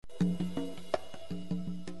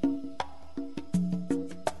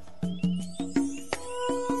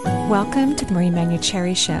Welcome to the Marie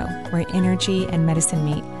Manucherry Show, where energy and medicine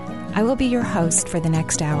meet. I will be your host for the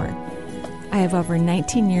next hour. I have over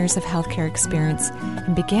 19 years of healthcare experience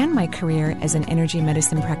and began my career as an energy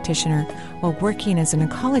medicine practitioner while working as an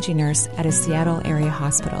oncology nurse at a Seattle area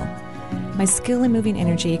hospital. My skill in moving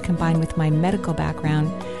energy combined with my medical background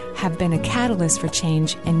have been a catalyst for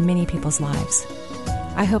change in many people's lives.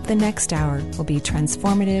 I hope the next hour will be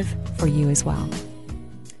transformative for you as well.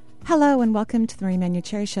 Hello and welcome to the Marie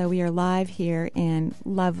Manucherry Show. We are live here in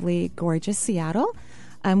lovely, gorgeous Seattle.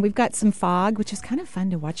 We've got some fog, which is kind of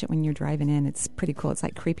fun to watch it when you're driving in. It's pretty cool. It's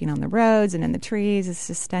like creeping on the roads and in the trees. It's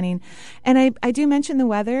just stunning. And I do mention the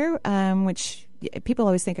weather, which people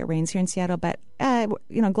always think it rains here in Seattle, but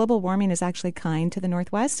global warming is actually kind to the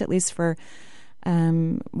Northwest, at least for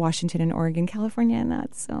Washington and Oregon, California,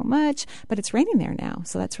 not so much, but it's raining there now,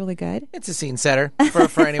 so that's really good. It's a scene setter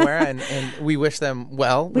for anywhere, and we wish them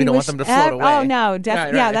well. We don't want them to float away. Oh, no,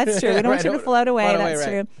 definitely. Right. Yeah, that's true. We don't want you to float away. That's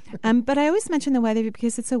right. True. But I always mention the weather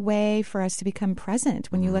because it's a way for us to become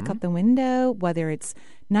present. When you look out the window, whether it's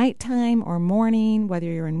nighttime or morning, whether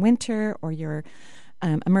you're in winter or you're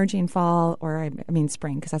emerging fall, or I mean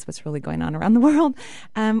spring, because that's what's really going on around the world.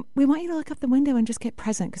 We want you to look up the window and just get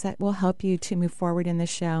present, because that will help you to move forward in the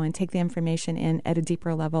show and take the information in at a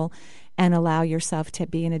deeper level and allow yourself to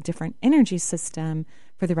be in a different energy system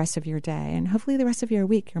for the rest of your day and hopefully the rest of your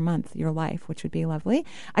week, your month, your life, which would be lovely.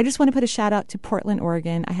 I just want to put a shout out to Portland,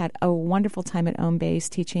 Oregon. I had a wonderful time at Ohm Base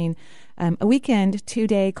teaching a weekend,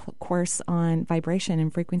 2-day course on vibration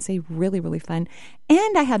and frequency. Really, really fun.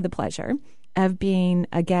 And I had the pleasure of being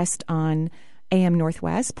a guest on AM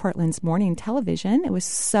Northwest, Portland's morning television. It was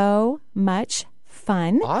so much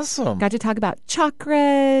fun. Awesome. Got to talk about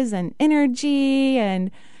chakras and energy,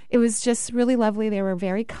 and it was just really lovely. They were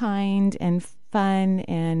very kind and fun,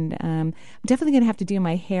 and I'm definitely going to have to do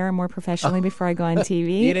my hair more professionally before I go on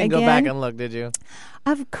TV. You didn't go back and look, did you?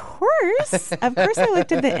 Of course. I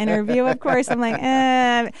looked at the interview. Of course. I'm like,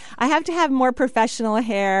 I have to have more professional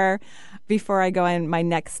hair before I go in my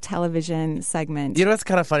next television segment. You know what's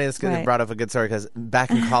kind of funny? This brought up a good story, because back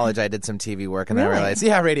in college I did some TV work, and then I realized,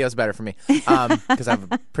 radio's better for me, because I have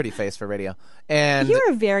a pretty face for radio. And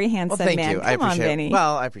you're a very handsome thank man. you. Come I appreciate on, Benny. it.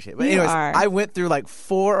 Well, I appreciate it. But You anyways, are. I went through like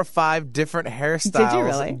 4 or 5 different hairstyles. Did you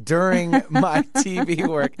really? During my TV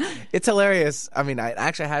work. It's hilarious. I mean, I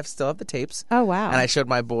actually still have the tapes. Oh, wow. And I showed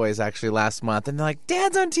my boys actually last month, and they're like,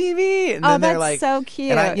 "Dad's on TV." And Oh, then they're that's like, so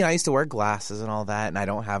cute. And I used to wear glasses and all that, and I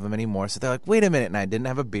don't have them anymore. So they're like, "Wait a minute." And I didn't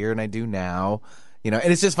have a beard, and I do now. And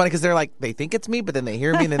it's just funny because they're like, they think it's me, but then they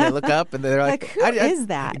hear me, and then they look up, and they're like, who is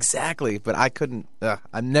that? Exactly. But I couldn't.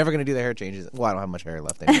 I'm never going to do the hair changes. Well, I don't have much hair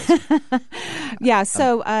left anyways. Yeah.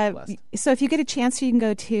 So if you get a chance, you can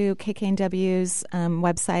go to KKNW's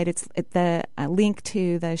website. It's the link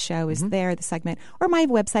to the show is there, the segment, or my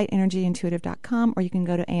website, energyintuitive.com, or you can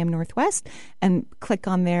go to AM Northwest and click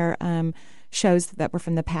on their shows that were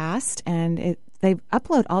from the past, and they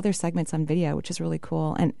upload all their segments on video, which is really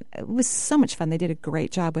cool. And it was so much fun. They did a great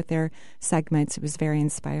job with their segments. It was very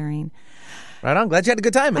inspiring. Right on. Glad you had a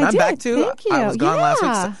good time. And I'm back too. Thank you. I was gone last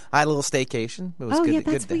week. Yeah. So I had a little staycation. It was Oh, good. yeah,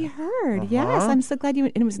 that's good what we heard. Yes, I'm so glad you.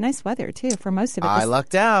 And it was nice weather too for most of it. I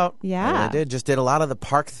lucked out. Yeah, I really did. Just did a lot of the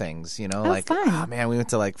park things. Like fun. Oh man, we went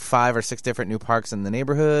to like 5 or 6 different new parks in the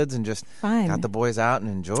neighborhoods, and just got the boys out and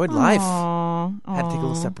enjoyed life. Had to take a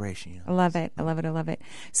little separation. I love it. I love it. I love it.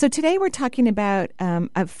 So today we're talking about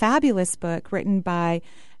a fabulous book written by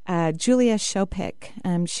Julia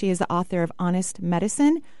Schopick. She is the author of Honest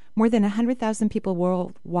Medicine. More than 100,000 people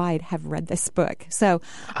worldwide have read this book. So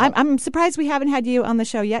I'm surprised we haven't had you on the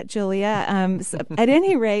show yet, Julia. At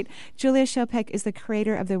any rate, Julia Schopick is the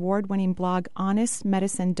creator of the award-winning blog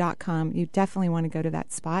honestmedicine.com. You definitely want to go to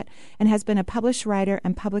that spot, and has been a published writer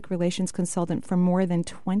and public relations consultant for more than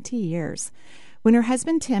 20 years. When her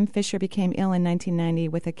husband, Tim Fisher, became ill in 1990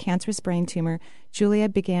 with a cancerous brain tumor, Julia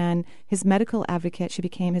became his medical advocate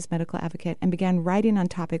and began writing on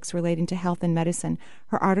topics relating to health and medicine.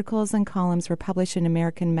 Her articles and columns were published in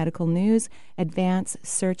American Medical News, Advance,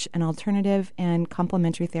 Search, and Alternative, and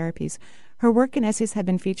Complementary Therapies. Her work and essays have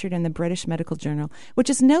been featured in the British Medical Journal, which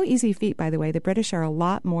is no easy feat, by the way. The British are a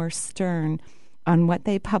lot more stern on what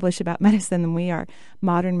they publish about medicine than we are.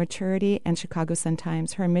 Modern Maturity and Chicago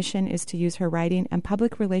Sun-Times. Her mission is to use her writing and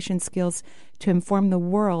public relations skills to inform the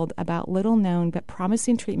world about little-known but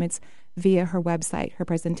promising treatments via her website, her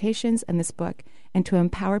presentations, and this book, and to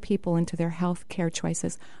empower people into their health care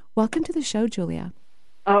choices. Welcome to the show, Julia.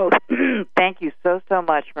 Oh, thank you so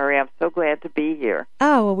much, Marie. I'm so glad to be here.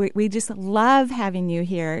 Oh, well, we just love having you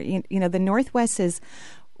here. The Northwest is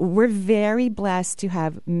we're very blessed to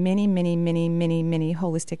have many, many, many, many, many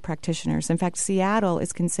holistic practitioners. In fact, Seattle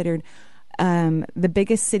is considered the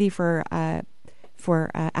biggest city for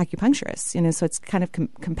acupuncturists. So it's kind of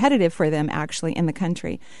competitive for them actually in the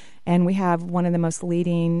country. And we have one of the most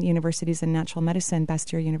leading universities in natural medicine,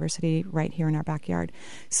 Bastyr University, right here in our backyard.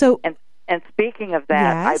 So. And speaking of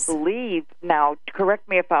that, yes. I believe, now correct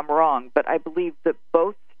me if I'm wrong, but I believe that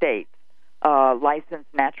both states license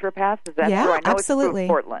naturopaths. Is that true? I know absolutely. It's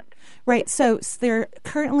through Portland. Right. So there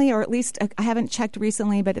currently, or at least I haven't checked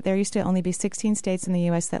recently, but there used to only be 16 states in the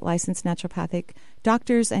U.S. that license naturopathic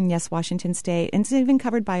doctors, and yes, Washington State. And it's even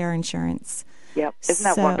covered by our insurance. Yep. Isn't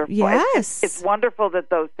that wonderful? Yes. It's wonderful that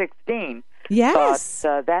those 16. Yes.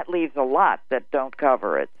 But that leaves a lot that don't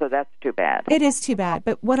cover it, so that's too bad. It is too bad.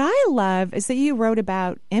 But what I love is that you wrote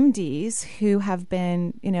about MDs who have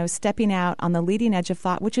been, stepping out on the leading edge of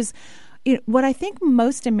thought, which is what I think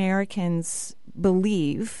most Americans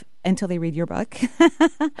believe until they read your book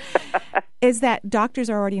is that doctors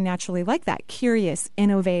are already naturally like that, curious,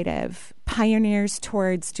 innovative, pioneers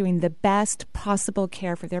towards doing the best possible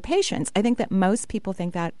care for their patients. I think that most people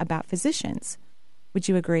think that about physicians. Would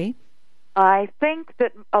you agree? I think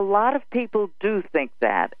that a lot of people do think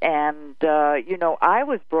that. And, I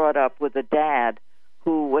was brought up with a dad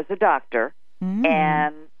who was a doctor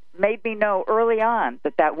and made me know early on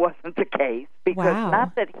that wasn't the case, because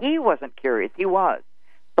not that he wasn't curious, he was,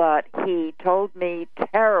 but he told me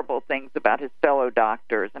terrible things about his fellow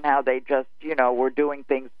doctors and how they just, were doing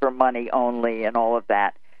things for money only and all of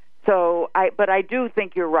that. But I do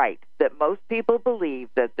think you're right, that most people believe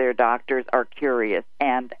that their doctors are curious.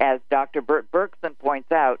 And as Dr. Bert Berkson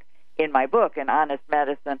points out in my book, In Honest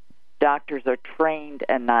Medicine, doctors are trained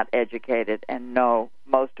and not educated. And no,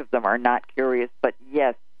 most of them are not curious. But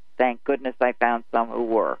yes, thank goodness I found some who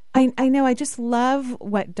were. I know. I just love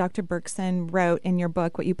what Dr. Berkson wrote in your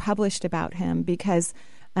book, what you published about him, because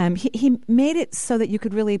he made it so that you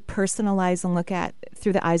could really personalize and look at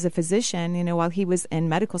through the eyes of a physician. While he was in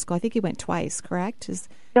medical school, I think he went twice. Correct?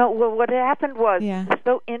 No. Well, what happened was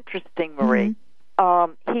so interesting, Marie.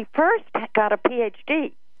 Mm-hmm. He first got a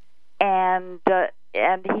PhD, and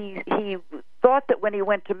he thought that when he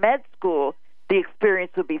went to med school, the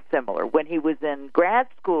experience would be similar. When he was in grad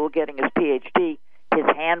school getting his PhD, his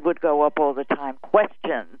hand would go up all the time,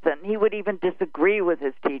 questions, and he would even disagree with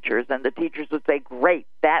his teachers, and the teachers would say, great,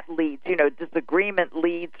 that leads, disagreement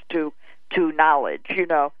leads to knowledge,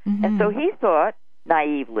 Mm-hmm. And so he thought,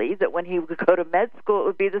 naively, that when he would go to med school, it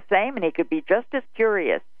would be the same, and he could be just as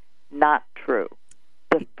curious. Not true.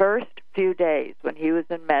 The first few days when he was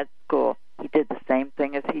in med school, he did the same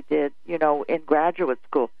thing as he did, in graduate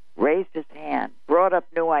school, raised his hand, brought up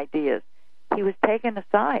new ideas. He was taken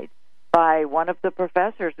aside by one of the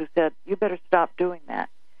professors who said, you better stop doing that,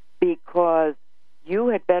 because you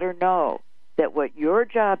had better know that what your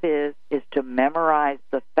job is to memorize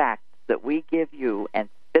the facts that we give you and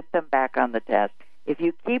spit them back on the test. If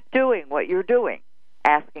you keep doing what you're doing,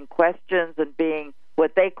 asking questions and being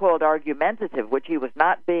what they called argumentative, which he was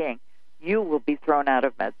not being, you will be thrown out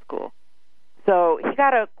of med school. So he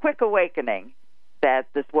got a quick awakening that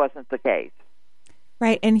this wasn't the case.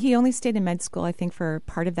 Right, and he only stayed in med school, I think, for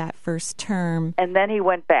part of that first term. And then he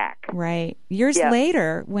went back. Right. Years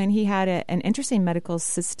later, when he had an interesting medical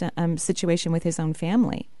situation with his own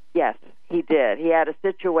family. Yes, he did. He had a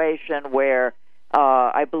situation where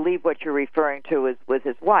I believe what you're referring to is with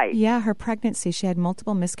his wife. Yeah, her pregnancy. She had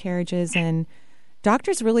multiple miscarriages, and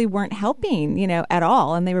doctors really weren't helping, at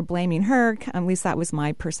all, and they were blaming her. At least that was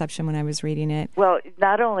my perception when I was reading it. Well,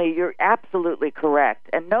 not only, you're absolutely correct,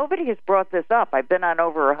 and nobody has brought this up. I've been on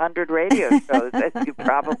over 100 radio shows, as you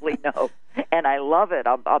probably know, and I love it.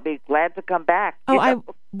 I'll be glad to come back.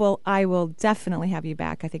 I will definitely have you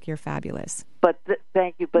back. I think you're fabulous. But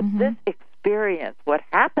thank you. But this experience, what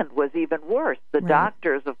happened was even worse. The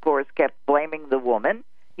doctors, of course, kept blaming the woman.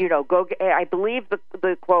 I believe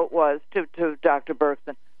the quote was to Dr.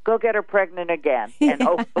 Berkson, go get her pregnant again, and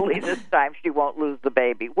hopefully this time she won't lose the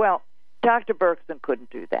baby. Well, Dr. Berkson couldn't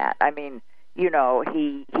do that. I mean,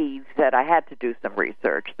 he said, I had to do some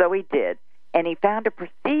research. So he did, and he found a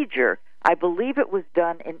procedure, I believe it was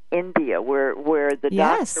done in India, where the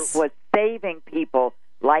doctor was saving people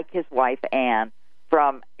like his wife, Anne,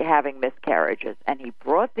 from having miscarriages. And he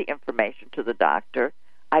brought the information to the doctor.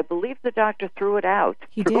 I believe the doctor threw it out,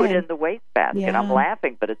 threw it in the wastebasket. Yeah. I'm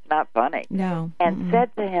laughing, but it's not funny. No. And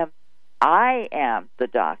said to him, I am the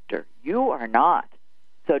doctor. You are not.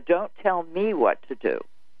 So don't tell me what to do.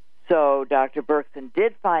 So Dr. Berkson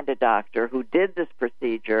did find a doctor who did this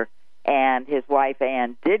procedure, And his wife,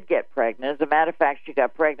 Ann, did get pregnant. As a matter of fact, she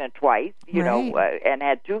got pregnant twice, and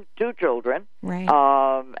had two children. Right.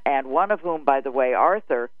 And one of whom, by the way,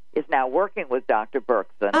 Arthur, is now working with Dr.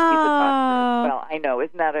 Berkson. Oh. He's a doctor. Well, I know.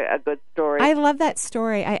 Isn't that a good story? I love that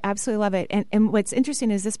story. I absolutely love it. And what's interesting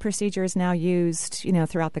is this procedure is now used,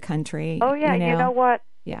 throughout the country. Oh, yeah. You know what?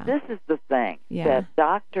 Yeah. This is the thing that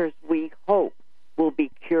doctors, we hope, will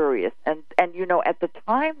be curious. And at the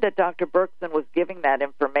time that Dr. Berkson was giving that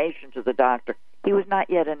information to the doctor, he was not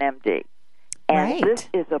yet an MD. And this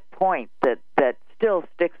is a point that still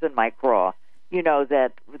sticks in my craw,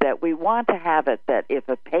 that we want to have it that if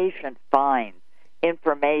a patient finds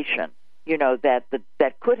information,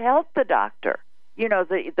 that could help the doctor,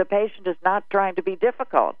 the patient is not trying to be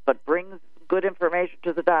difficult, but brings good information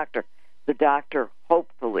to the doctor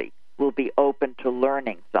hopefully will be open to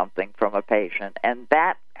learning something from a patient, and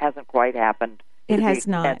that hasn't quite happened. It has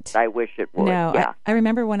not. I wish it would. No, yeah. I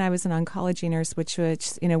remember when I was an oncology nurse, which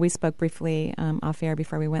we spoke briefly off air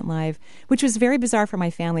before we went live, which was very bizarre for my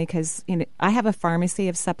family because I have a pharmacy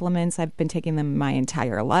of supplements. I've been taking them my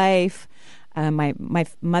entire life. My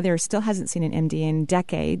mother still hasn't seen an MD in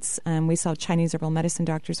decades. We saw Chinese herbal medicine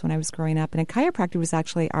doctors when I was growing up, and a chiropractor was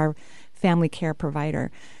actually our family care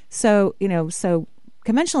provider. So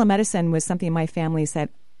conventional medicine was something my family said,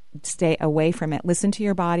 stay away from it. Listen to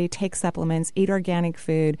your body, take supplements, eat organic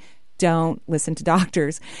food, don't listen to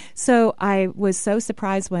doctors. So I was so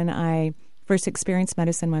surprised when I first experienced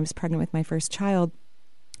medicine when I was pregnant with my first child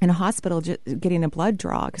in a hospital getting a blood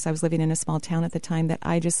draw because I was living in a small town at the time that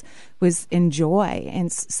I just was in joy.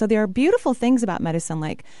 And so there are beautiful things about medicine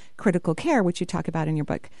like critical care, which you talk about in your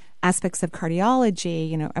book, aspects of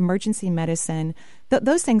cardiology, emergency medicine.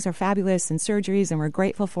 Those things are fabulous, and surgeries, and we're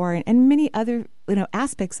grateful for it, and many other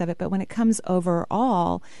aspects of it. But when it comes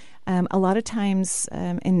overall, a lot of times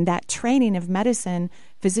in that training of medicine,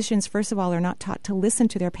 physicians, first of all, are not taught to listen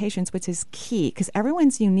to their patients, which is key because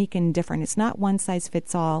everyone's unique and different. It's not one size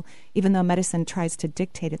fits all, even though medicine tries to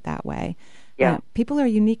dictate it that way. Yeah. People are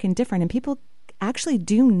unique and different, and people actually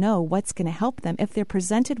do know what's going to help them. If they're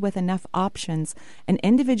presented with enough options, an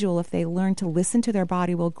individual, if they learn to listen to their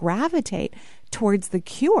body, will gravitate towards the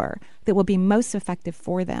cure that will be most effective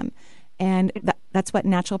for them. And that's what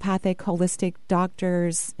naturopathic, holistic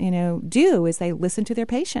doctors, do is they listen to their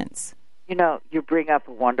patients. You bring up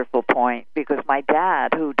a wonderful point because my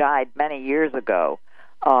dad, who died many years ago,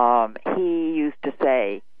 he used to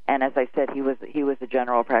say, and as I said, he was a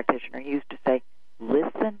general practitioner. He used to say,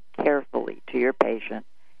 listen carefully to your patient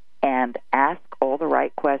and ask all the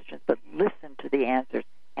right questions, but listen to the answers,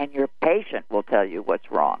 and your patient will tell you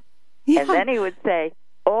what's wrong. Yeah. And then he would say,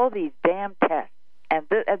 all these damn tests. And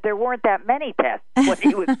there weren't that many tests when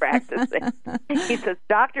he was practicing. He says,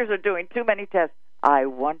 doctors are doing too many tests. I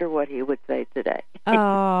wonder what he would say today.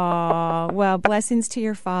 Oh, well, blessings to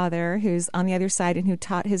your father, who's on the other side and who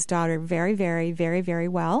taught his daughter very, very, very, very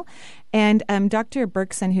well. And Dr.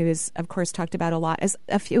 Berkson, who is, of course, talked about a lot, as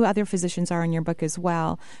a few other physicians are in your book as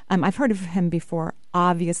well. I've heard of him before,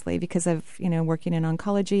 obviously, because of, working in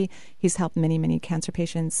oncology. He's helped many, many cancer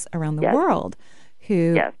patients around the world.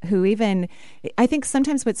 Who even, I think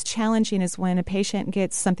sometimes what's challenging is when a patient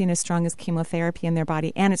gets something as strong as chemotherapy in their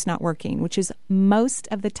body and it's not working, which is most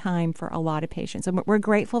of the time for a lot of patients. And we're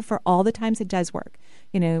grateful for all the times it does work,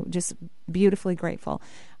 just beautifully grateful.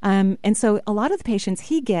 And so a lot of the patients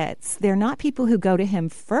he gets, they're not people who go to him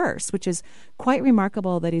first, which is quite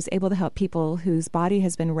remarkable that he's able to help people whose body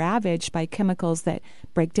has been ravaged by chemicals that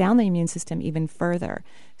break down the immune system even further.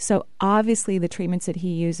 So obviously the treatments that he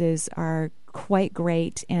uses are quite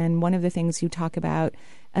great. And one of the things you talk about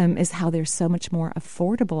is how they're so much more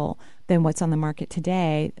affordable than what's on the market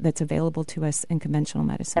today that's available to us in conventional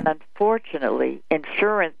medicine. And unfortunately,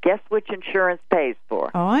 insurance, guess which insurance pays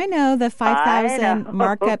for? Oh, I know, the $5,000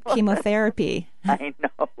 markup chemotherapy. I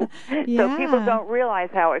know. Yeah. So people don't realize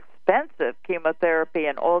how expensive chemotherapy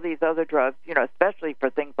and all these other drugs, especially for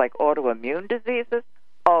things like autoimmune diseases.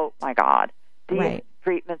 Oh, my God. These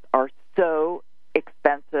treatments are so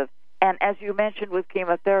expensive. And as you mentioned with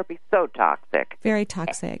chemotherapy, so toxic. Very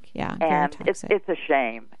toxic, yeah. And very toxic. It's a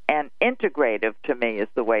shame. And integrative, to me, is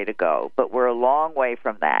the way to go. But we're a long way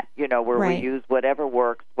from that, where we use whatever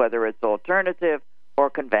works, whether it's alternative or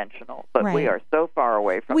conventional. But we are so far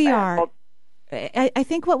away from that. We are. I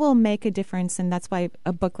think what will make a difference, and that's why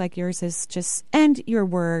a book like yours is just, and your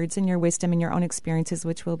words and your wisdom and your own experiences,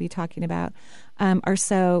 which we'll be talking about, are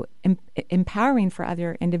so empowering for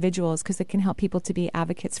other individuals because it can help people to be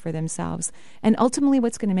advocates for themselves. And ultimately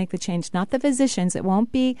what's going to make the change, not the physicians, it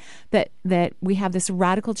won't be that we have this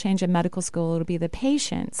radical change in medical school, it'll be the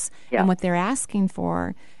patients and what they're asking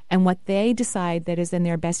for. and what they decide that is in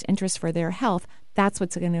their best interest for their health, that's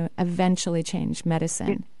what's going to eventually change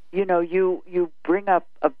medicine. You bring up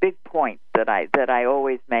a big point that I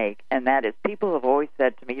always make, and that is people have always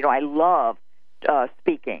said to me, I love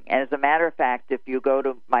speaking. And as a matter of fact, if you go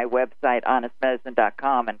to my website,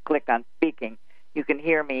 honestmedicine.com, and click on speaking, you can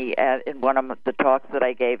hear me in one of the talks that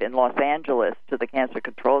I gave in Los Angeles to the Cancer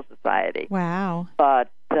Control Society. Wow. But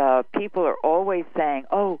people are always saying,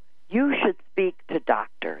 oh, you should speak to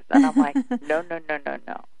doctors. And I'm like, no.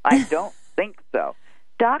 I don't think so.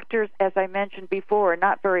 Doctors, as I mentioned before, are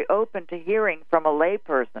not very open to hearing from a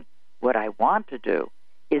layperson. What I want to do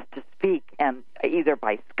is to speak, and either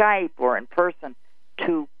by Skype or in person,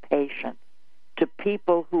 to patients, to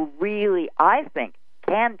people who really, I think,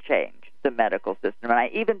 can change the medical system. And I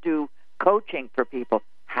even do coaching for people,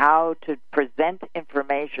 how to present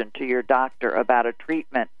information to your doctor about a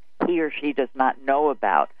treatment he or she does not know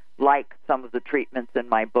about, like some of the treatments in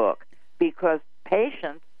my book. Because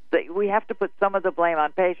patients, we have to put some of the blame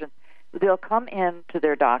on patients. They'll come in to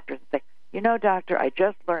their doctors and say, doctor, I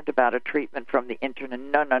just learned about a treatment from the internet.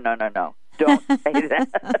 No. Don't say that.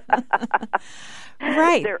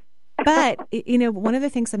 Right. But, one of the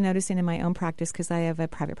things I'm noticing in my own practice, because I have a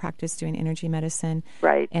private practice doing energy medicine,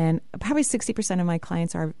 right, and probably 60% of my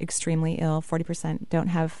clients are extremely ill, 40% don't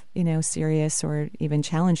have, serious or even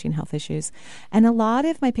challenging health issues. And a lot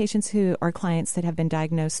of my patients who are clients that have been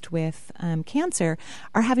diagnosed with cancer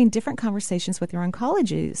are having different conversations with their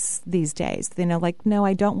oncologists these days. No,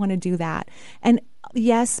 I don't want to do that. And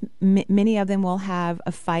yes, many of them will have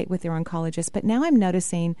a fight with their oncologist, but now I'm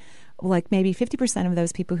noticing maybe 50% of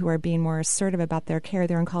those people who are being more assertive about their care,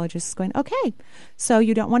 their oncologist is going, okay, so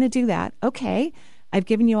you don't want to do that. Okay, I've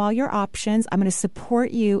given you all your options. I'm going to support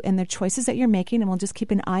you in the choices that you're making, and we'll just keep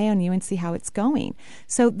an eye on you and see how it's going.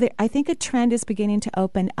 So I think a trend is beginning to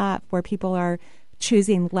open up where people are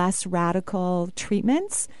choosing less radical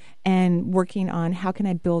treatments and working on how can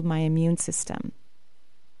I build my immune system.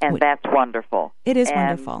 And that's wonderful. It is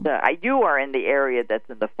wonderful. You are in the area that's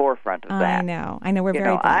in the forefront of that. I know. We're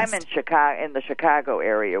very blessed. I'm in Chicago, in the Chicago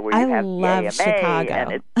area, where you have the AMA, Chicago.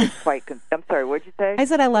 And it's quite. I'm sorry. What'd you say? I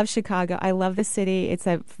said I love Chicago. I love the city.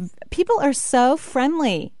 People are so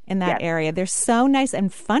friendly in that area. They're so nice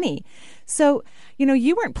and funny. So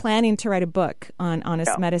you weren't planning to write a book on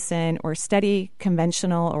honest medicine or study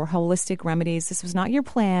conventional or holistic remedies. This was not your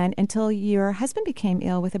plan until your husband became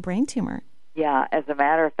ill with a brain tumor. Yeah, as a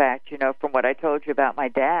matter of fact, from what I told you about my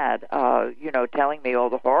dad, telling me all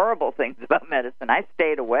the horrible things about medicine, I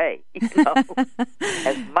stayed away,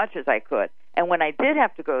 as much as I could. And when I did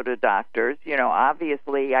have to go to doctors,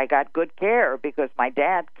 obviously I got good care because my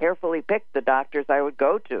dad carefully picked the doctors I would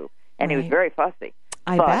go to, and he was very fussy.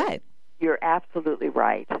 I bet. You're absolutely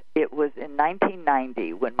right. It was in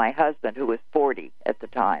 1990 when my husband, who was 40 at the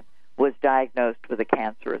time, was diagnosed with a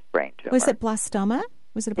cancerous brain tumor. Was it blastoma?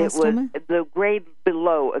 Was it a blastoma? It was the grade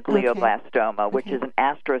below a glioblastoma, which is an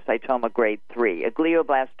astrocytoma grade 3. A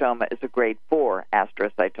glioblastoma is a grade 4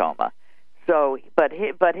 astrocytoma. So, but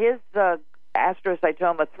his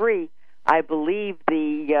astrocytoma 3, I believe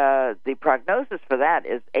the prognosis for that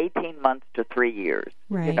is 18 months to 3 years.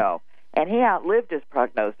 Right. And he outlived his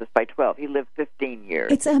prognosis by 12. He lived 15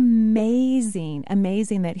 years. It's amazing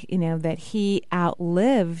that that he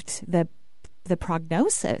outlived the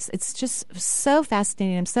prognosis. It's just so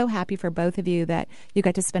fascinating. I'm so happy for both of you that you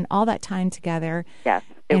got to spend all that time together. Yes,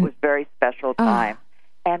 it was very special time.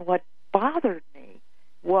 And what bothered me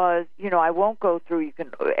was, I won't go through.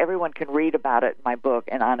 Everyone can read about it in my book,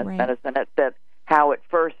 in Honest Medicine. That how at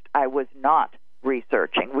first I was not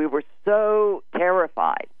researching. We were so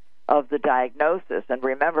terrified of the diagnosis. And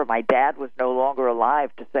remember, my dad was no longer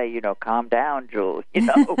alive to say, calm down, Jules,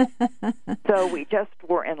 So we just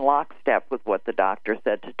were in lockstep with what the doctor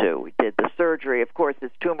said to do. We did the surgery. Of course,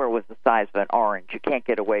 his tumor was the size of an orange. You can't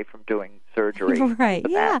get away from doing surgery. Right,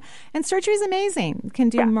 yeah. And surgery is amazing. It can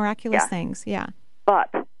do miraculous things, yeah. But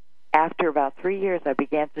after about 3 years, I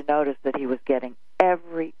began to notice that he was getting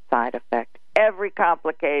every side effect, every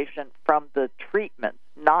complication from the treatment,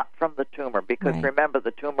 not from the tumor, because remember,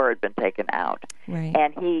 the tumor had been taken out. Right.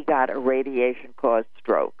 And he got a radiation-caused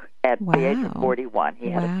stroke. At the age of 41, he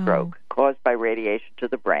had a stroke caused by radiation to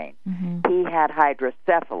the brain. Mm-hmm. He had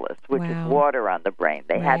hydrocephalus, which is water on the brain.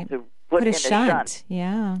 They had to put in a shunt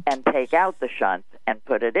and take out the shunt and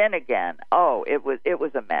put it in again. Oh, it was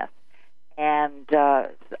a mess. And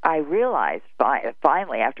I realized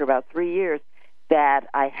finally, after about 3 years, that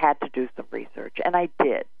I had to do some research, and I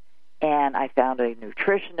did. And I found a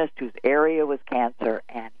nutritionist whose area was cancer,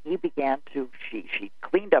 and he began to, she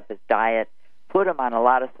cleaned up his diet, put him on a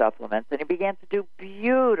lot of supplements, and he began to do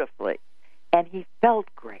beautifully. and he felt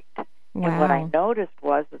great. Wow. And what I noticed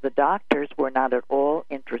was that the doctors were not at all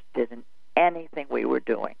interested in anything we were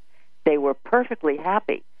doing. They were perfectly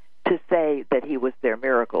happy to say that he was their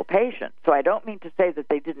miracle patient. So I don't mean to say that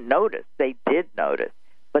they didn't notice. They did notice,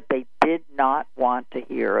 but they did not want to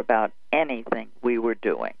hear about anything we were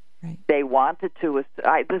doing. Right. They wanted to.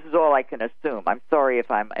 This is all I can assume. I'm sorry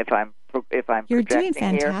if I'm You're doing projecting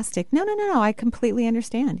here. fantastic. No. I completely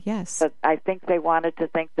understand. Yes. But I think they wanted to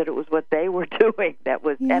think that it was what they were doing that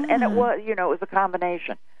was, and it was, it was a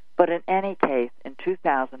combination. But in any case, in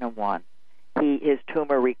 2001, his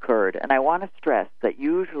tumor recurred, and I want to stress that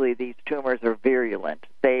usually these tumors are virulent.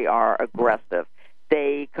 They are aggressive.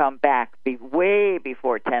 They come back way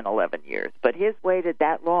before 10, 11 years. But his waited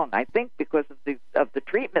that long, I think, because of the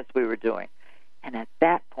treatments we were doing. And at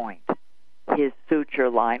that point, his suture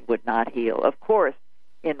line would not heal. Of course,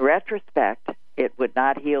 in retrospect, it would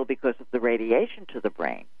not heal because of the radiation to the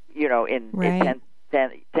brain. In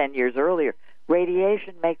 10 years earlier,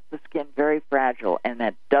 radiation makes the skin very fragile, and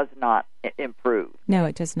that does not improve. No,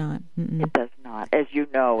 it does not. Mm-mm. It does not, as you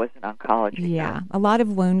know, as an oncologist. Yeah, a lot of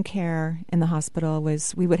wound care in the hospital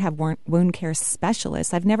we would have wound care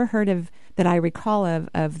specialists. I've never heard of, that I recall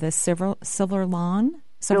of the Silver Lawn.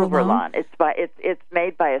 It's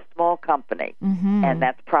made by a small company, and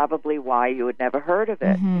that's probably why you had never heard of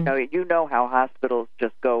it. You know how hospitals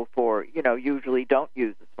just go for, usually don't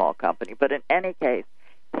use a small company. But in any case,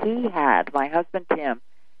 my husband Tim,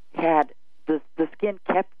 had the skin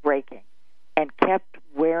kept breaking and kept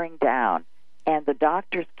wearing down, and the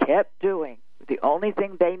doctors kept doing the only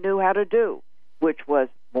thing they knew how to do, which was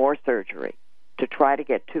more surgery to try to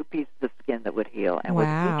get 2 pieces of skin that would heal. And with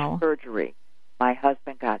each surgery, my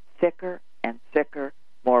husband got sicker and sicker,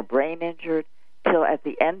 more brain injured, till at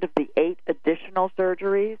the end of the 8 additional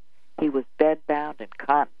surgeries, he was bedbound,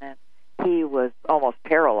 incontinent. He was almost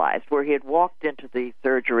paralyzed, where he had walked into the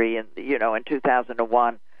surgery in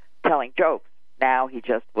 2001 telling jokes. Now he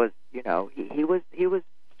just was, he was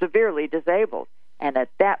severely disabled. And at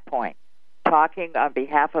that point, talking on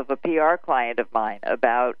behalf of a PR client of mine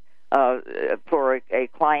about for a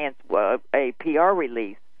client's a PR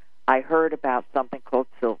release, I heard about something called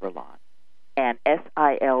Silver Lawn. And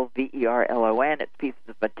Silverlon, it's pieces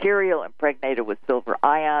of material impregnated with silver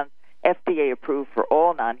ions, FDA approved for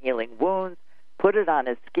all non-healing wounds. Put it on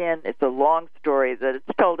his skin. It's a long story that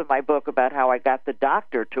it's told in my book about how I got the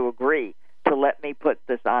doctor to agree to let me put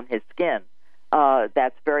this on his skin.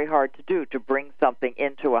 That's very hard to do, to bring something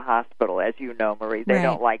into a hospital. As you know, Marie, they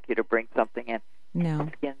don't like you to bring something in. No.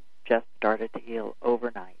 The skin just started to heal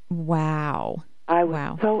overnight. Wow. I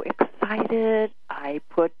was so excited. I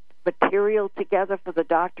put material together for the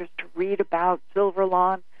doctors to read about Silver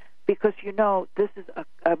Lawn, because, this is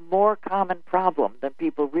a more common problem than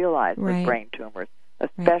people realize with brain tumors,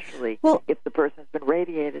 especially if the person's been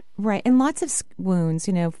radiated. Right, and lots of wounds,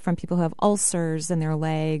 from people who have ulcers in their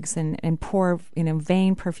legs and poor,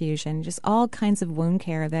 vein perfusion, just all kinds of wound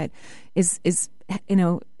care that is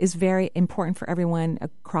very important for everyone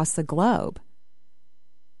across the globe.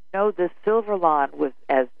 The Silver Lawn was,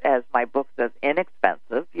 as my book says,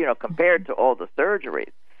 inexpensive, compared to all the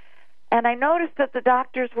surgeries. And I noticed that the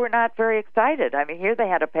doctors were not very excited. I mean, here they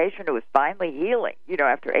had a patient who was finally healing,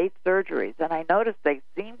 after 8 surgeries. And I noticed they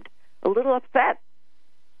seemed a little upset.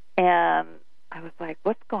 And I was like,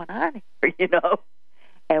 what's going on here,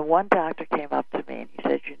 And one doctor came up to me and he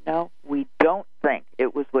said, we don't think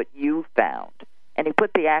it was what you found. And he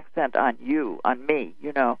put the accent on you, on me,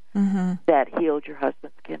 that healed your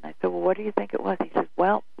husband's skin. I said, well, what do you think it was? He says,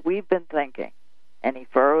 well, we've been thinking. And he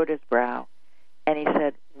furrowed his brow. And he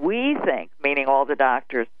said, we think, meaning all the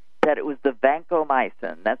doctors, that it was the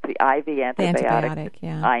vancomycin. That's the IV antibiotic.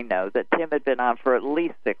 Yeah. I know, that Tim had been on for at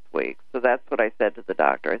least 6 weeks. So that's what I said to the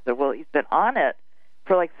doctor. I said, well, he's been on it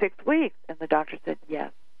for like 6 weeks. And the doctor said,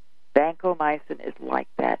 yes, vancomycin is like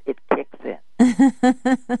that. It kicks in.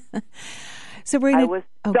 So I was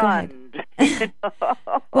stunned.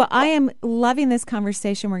 Well, I am loving this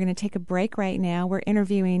conversation. We're going to take a break right now. We're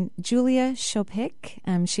interviewing Julia Schopick.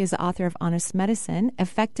 She is the author of Honest Medicine,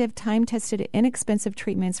 Effective, Time-Tested, Inexpensive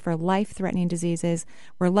Treatments for Life-Threatening Diseases.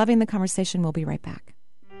 We're loving the conversation. We'll be right back.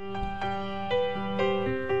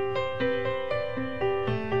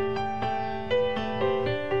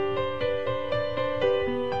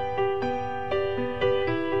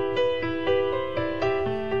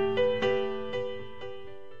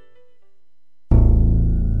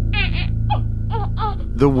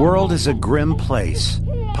 The world is a grim place.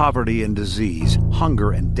 Poverty and disease,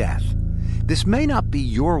 hunger and death. This may not be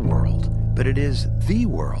your world, but it is the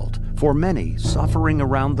world for many suffering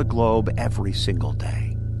around the globe every single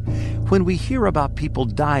day. When we hear about people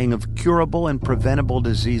dying of curable and preventable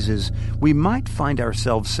diseases, we might find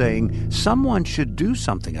ourselves saying, someone should do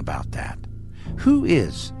something about that. Who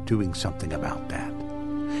is doing something about that?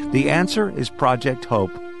 The answer is Project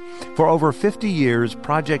Hope. For over 50 years,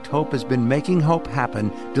 Project Hope has been making hope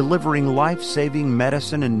happen, delivering life-saving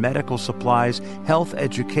medicine and medical supplies, health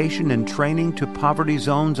education, and training to poverty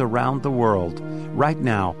zones around the world. Right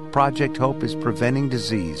now, Project Hope is preventing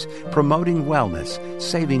disease, promoting wellness,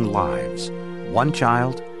 saving lives. One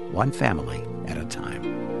child, one family at a time.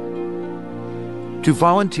 To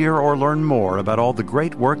volunteer or learn more about all the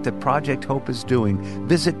great work that Project Hope is doing,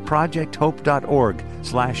 visit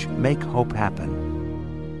projecthope.org/makehopehappen.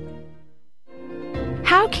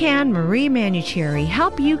 How can Marie Manuchehri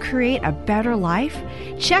help you create a better life?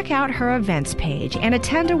 Check out her events page and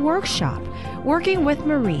attend a workshop. Working with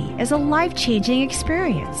Marie is a life-changing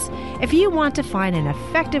experience. If you want to find an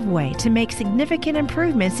effective way to make significant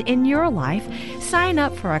improvements in your life, sign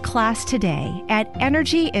up for a class today at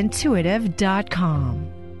energyintuitive.com.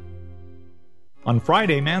 On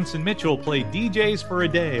Friday, Manson Mitchell played DJs for a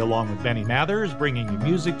Day along with Benny Mathers, bringing you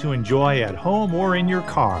music to enjoy at home or in your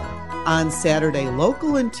car. On Saturday,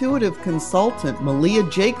 local intuitive consultant Malia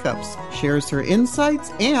Jacobs shares her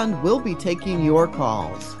insights and will be taking your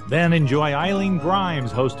calls. Then enjoy Eileen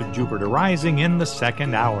Grimes, host of Jupiter Rising, in the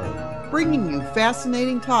second hour. Bringing you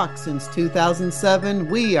fascinating talk since 2007,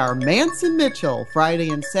 we are Manson Mitchell, Friday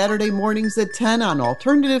and Saturday mornings at 10 on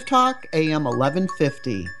Alternative Talk, AM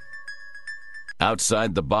 1150.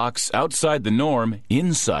 Outside the box, outside the norm,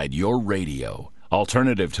 inside your radio.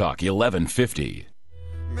 Alternative Talk 1150.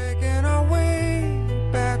 Making our way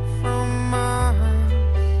back from Mars.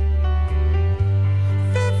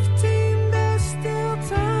 15, there's still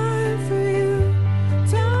time for you.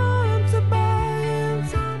 Time to buy and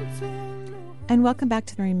time to know. And welcome back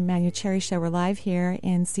to the Marie Manuchehri Show. We're live here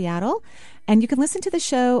in Seattle. And you can listen to the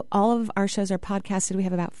show. All of our shows are podcasted. We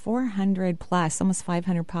have about 400 plus, almost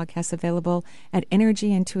 500 podcasts available at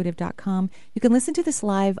energyintuitive.com. You can listen to this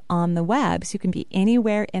live on the web, so you can be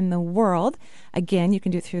anywhere in the world. Again, you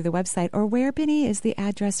can do it through the website. Or where, Benny, is the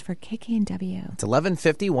address for KKNW? It's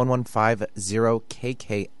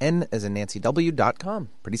 1150-1150-KKN as in NancyW.com.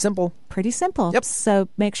 Pretty simple. Pretty simple. Yep. So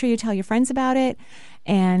make sure you tell your friends about it.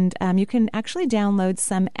 And you can actually download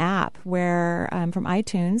some app where from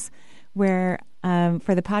iTunes where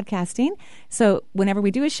for the podcasting. So whenever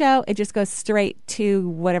we do a show, it just goes straight to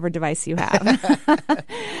whatever device you have.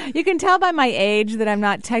 You can tell by my age that I'm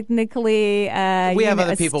not technically we have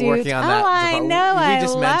other people working on that. Oh, I know. I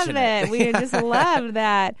just love mentioned it. We just love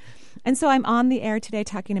that. And so I'm on the air today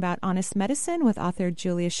talking about honest medicine with author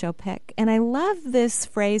Julia Schopick. And I love this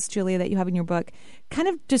phrase, Julia, that you have in your book, kind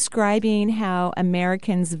of describing how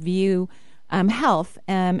Americans view health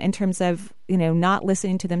in terms of, not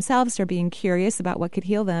listening to themselves or being curious about what could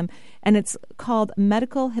heal them. And it's called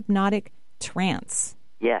medical hypnotic trance.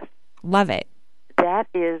 Yes. Love it. That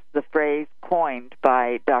is the phrase coined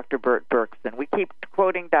by Dr. Bert Berkson. We keep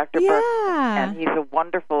quoting Dr. Berkson, and he's a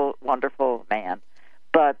wonderful, wonderful man.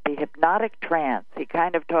 But the hypnotic trance, he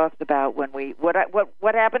kind of talks about what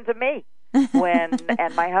happened to me when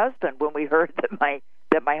and my husband when we heard that my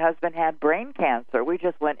husband had brain cancer. We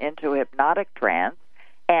just went into a hypnotic trance,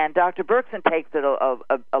 and Dr. Berkson takes it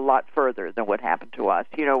a lot further than what happened to us.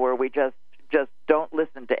 Where we just don't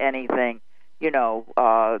listen to anything,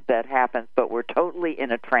 that happens, but we're totally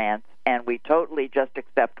in a trance, and we totally just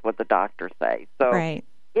accept what the doctors say. So right.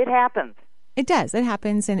 It happens. It does. It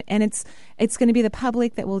happens, and it's going to be the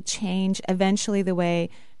public that will change eventually the way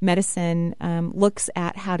medicine looks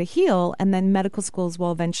at how to heal, and then medical schools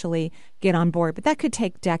will eventually get on board. But that could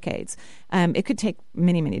take decades. It could take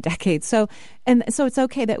many, many decades. So it's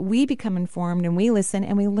okay that we become informed and we listen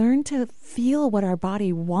and we learn to feel what our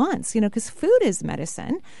body wants. Because food is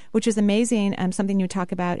medicine, which is amazing. Something you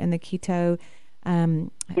talk about in the ketogenic diet.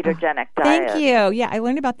 Thank you. Yeah, I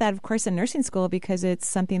learned about that, of course, in nursing school because it's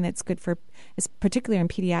something that's good for, particularly in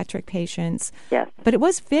pediatric patients. Yes. But it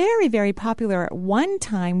was very, very popular at one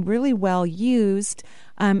time, really well used.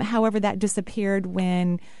 However, that disappeared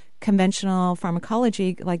when conventional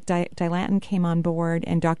pharmacology like Dilantin came on board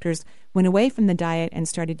and doctors went away from the diet and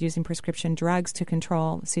started using prescription drugs to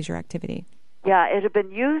control seizure activity. Yeah, it had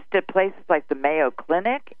been used at places like the Mayo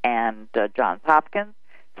Clinic and Johns Hopkins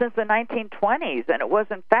since the 1920s, and it was,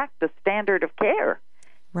 in fact, the standard of care.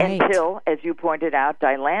 Right. Until, as you pointed out,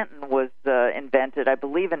 Dilantin was invented, I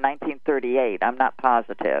believe, in 1938. I'm not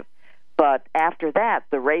positive. But after that,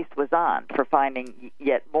 the race was on for finding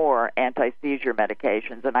yet more anti-seizure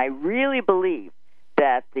medications. And I really believe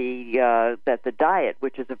that the diet,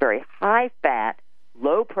 which is a very high-fat,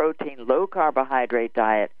 low-protein, low-carbohydrate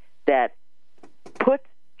diet, that puts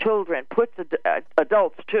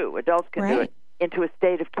adults too, adults can do it, into a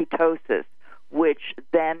state of ketosis, which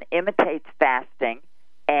then imitates fasting,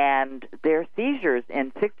 and their seizures,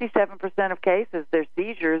 in 67% of cases, their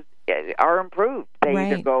seizures are improved. They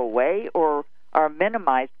either go away or are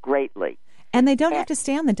minimized greatly. And they don't have to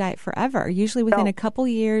stay on the diet forever. Usually within a couple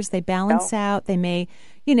years, they balance out. They may,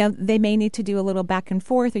 they may need to do a little back and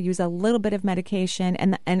forth or use a little bit of medication,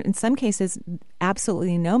 and in some cases,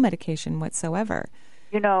 absolutely no medication whatsoever.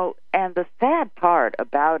 And the sad part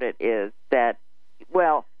about it is that,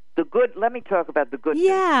 let me talk about the good news.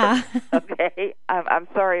 Yeah. Okay? I'm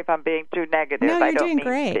sorry if I'm being too negative. No, you're doing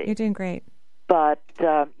great. You're doing great. But,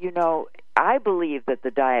 I believe that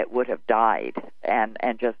the diet would have died and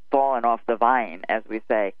just fallen off the vine, as we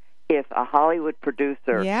say, if a Hollywood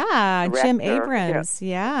producer, Jim Abrams,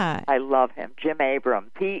 I love him, Jim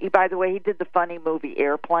Abrams. He, by the way, he did the funny movie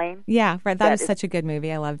Airplane. Yeah, right. That is such a good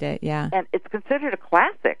movie. I loved it. Yeah, and it's considered a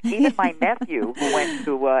classic. Even my nephew, who went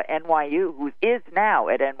to NYU, who is now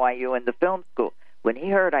at NYU in the film school, when he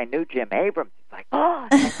heard I knew Jim Abrams, he's like, "Oh,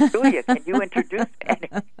 Julia, can you introduce me?"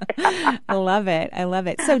 I love it.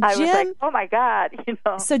 So I was like, "Oh my God!"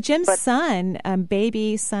 So Jim's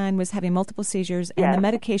baby son, was having multiple seizures, and the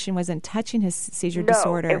medication wasn't touching his seizure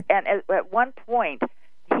disorder. And at one point,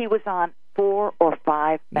 he was on 4 or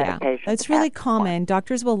 5 medications. It's really common.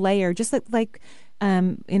 Doctors will layer, just like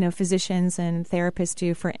physicians and therapists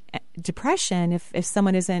do for depression. If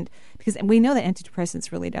someone isn't, because we know that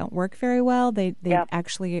antidepressants really don't work very well. They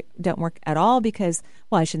actually don't work at all because,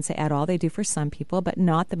 I shouldn't say at all. They do for some people, but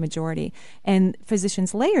not the majority. And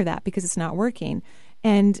physicians layer that because it's not working.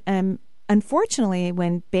 And unfortunately,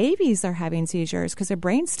 when babies are having seizures, because their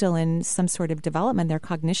brain's still in some sort of development, their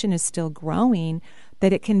cognition is still growing,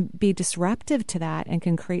 that it can be disruptive to that and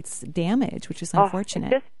can create damage, which is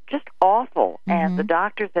unfortunate. Just awful. Mm-hmm. And the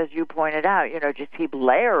doctors, as you pointed out, just keep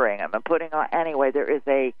layering them and putting on. Anyway, there is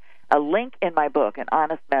a link in my book, in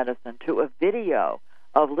Honest Medicine, to a video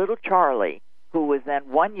of little Charlie, who was then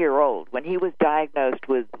 1 year old. When he was diagnosed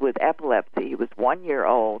with epilepsy, he was 1 year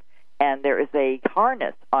old, and there is a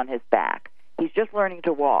harness on his back. He's just learning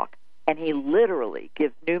to walk, and he literally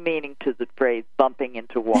gives new meaning to the phrase bumping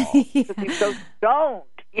into walls because he's so stoned.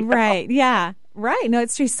 Right, yeah. Right. No,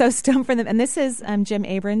 it's true. So stoned for them. And this is Jim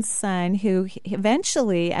Abrams' son, who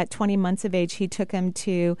eventually, at 20 months of age, he took him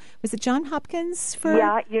to, was it John Hopkins?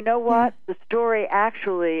 Yeah, you know what? The story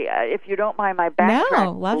actually, if you don't mind my backtrack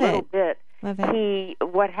a little bit,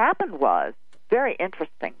 what happened was very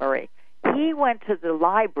interesting, Marie. He went to the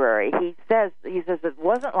library. He says it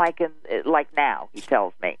wasn't like now, he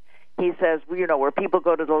tells me. He says, where people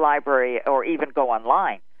go to the library or even go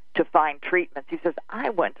online to find treatments. He says, I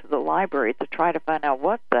went to the library to try to find out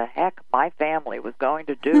what the heck my family was going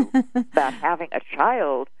to do about having a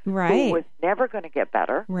child who was never going to get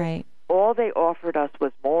better. Right. All they offered us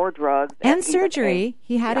was more drugs. And surgery.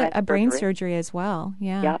 He had a brain surgery as well.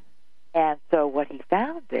 Yeah. Yep. And so what he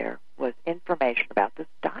found there was information about this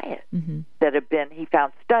diet that had been, he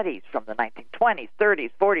found studies from the 1920s,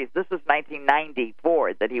 30s, 40s. This was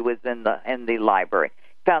 1994 that he was in the library.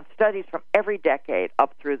 Found studies from every decade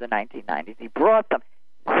up through the 1990s. He brought them,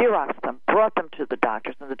 Xeroxed them, brought them to the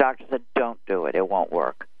doctors, and the doctor said, don't do it, it won't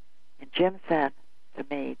work. And Jim said to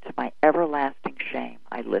me, to my everlasting shame,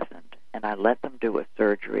 I listened, and I let them do a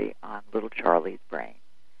surgery on little Charlie's brain.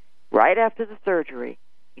 Right after the surgery,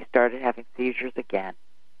 he started having seizures again.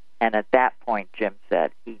 And at that point, Jim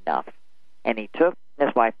said, enough. And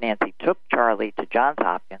his wife Nancy took Charlie to Johns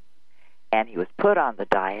Hopkins, and he was put on the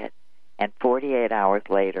diet. And 48 hours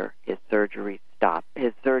later, his surgeries stopped.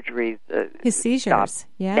 His seizures stopped,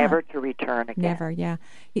 never to return again. Never, yeah.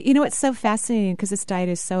 It's so fascinating because this diet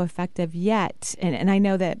is so effective yet. And I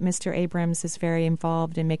know that Mr. Abrams is very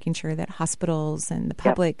involved in making sure that hospitals and the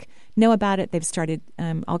public know about it. They've started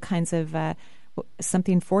all kinds of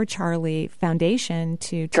something for Charlie Foundation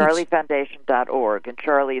to teach. CharlieFoundation.org. And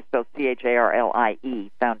Charlie is spelled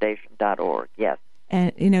CHARLIE, Foundation.org, yes.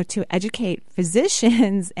 And, to educate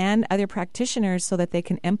physicians and other practitioners so that they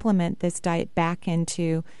can implement this diet back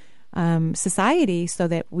into society so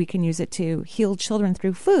that we can use it to heal children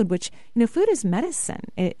through food, which, food is medicine.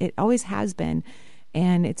 It always has been.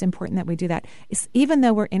 And it's important that we do that. Even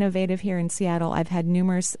though we're innovative here in Seattle, I've had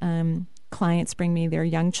numerous clients bring me their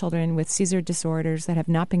young children with seizure disorders that have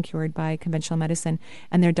not been cured by conventional medicine,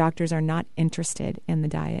 and their doctors are not interested in the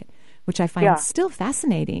diet, which I find still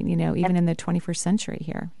fascinating, even in the 21st century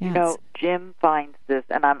here. Yeah, Jim finds this,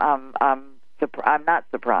 and I'm not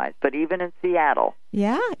surprised, but even in Seattle,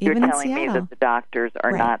 you're telling me that the doctors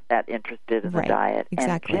are not that interested in the diet.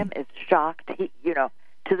 Exactly. And Jim is shocked.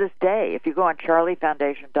 to this day, if you go on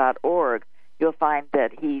charliefoundation.org, you'll find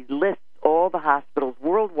that he lists all the hospitals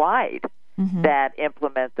worldwide that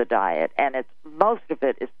implement the diet, and most of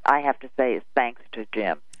it is, I have to say, is thanks to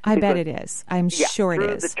Jim. I bet it is. I'm sure it is.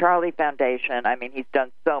 Through the Charlie Foundation, I mean, he's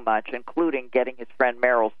done so much, including getting his friend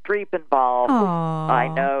Meryl Streep involved. Aww. I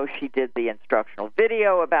know she did the instructional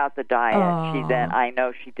video about the diet. Aww. I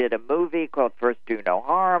know she did a movie called First Do No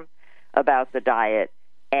Harm about the diet.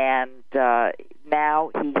 And now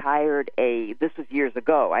he hired this was years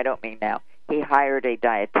ago, I don't mean now, he hired a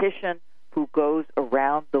dietitian who goes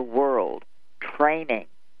around the world training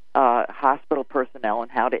hospital personnel on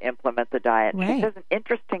how to implement the diet. Right. She says an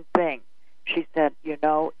interesting thing. She said,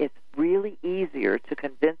 it's really easier to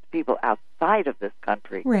convince people outside of this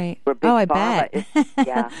country. Right. Where Big I Pharma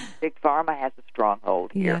bet. Big Pharma has a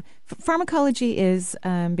stronghold here. Yeah. Pharmacology is,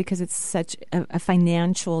 because it's such a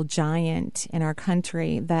financial giant in our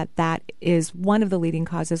country, that is one of the leading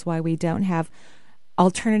causes why we don't have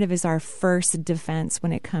alternative as our first defense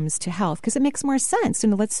when it comes to health, because it makes more sense.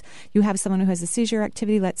 And you have someone who has a seizure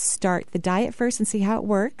activity, let's start the diet first and see how it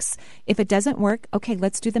works. If it doesn't work, okay,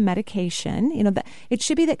 let's do the medication. It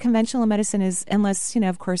should be that conventional medicine is, unless,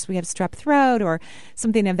 of course, we have strep throat or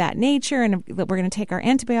something of that nature, and we're going to take our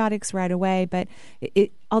antibiotics right away. But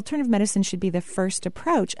alternative medicine should be the first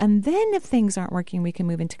approach. And then if things aren't working, we can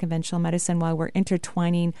move into conventional medicine while we're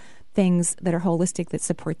intertwining things that are holistic that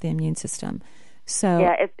support the immune system. So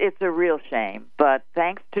yeah, it's a real shame. But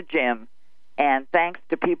thanks to Jim and thanks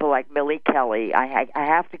to people like Millie Kelly, I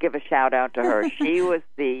have to give a shout-out to her. She was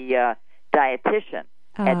the dietitian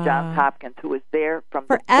at Johns Hopkins who was there from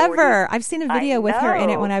forever. I've seen a video with her in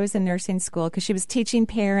it when I was in nursing school, because she was teaching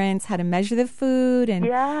parents how to measure the food.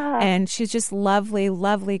 And she's just lovely,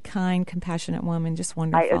 lovely, kind, compassionate woman, just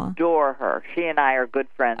wonderful. I adore her. She and I are good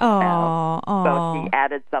friends now. So she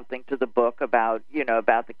added something to the book about the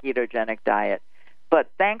ketogenic diet. But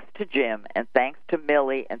thanks to Jim and thanks to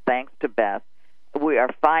Millie and thanks to Beth, we are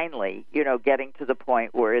finally, getting to the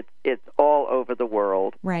point where it's all over the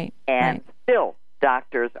world. Right. And still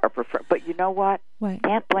doctors are preferred. But you know what?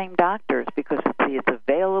 Can't blame doctors, because it's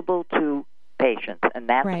available to patients, and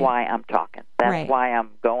that's why I'm talking. That's why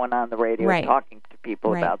I'm going on the radio talking to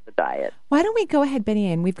people about the diet. Why don't we go ahead,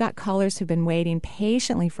 Benny, and we've got callers who've been waiting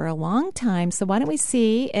patiently for a long time, so why don't we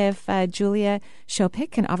see if Julia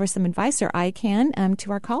Schopick can offer some advice, or I can,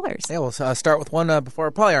 to our callers. Yeah, we'll start with one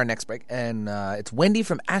before probably our next break, and it's Wendy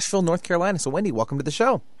from Asheville, North Carolina. So, Wendy, welcome to the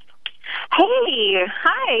show. Hey,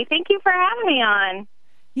 hi. Thank you for having me on.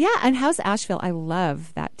 Yeah, and how's Asheville? I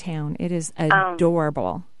love that town. It is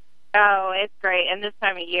adorable. Oh, it's great. And this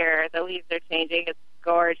time of year, the leaves are changing. It's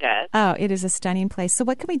gorgeous. Oh, it is a stunning place. So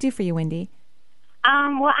what can we do for you, Wendy?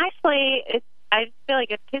 Well, actually, I just feel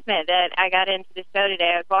like it's kismet that I got into the show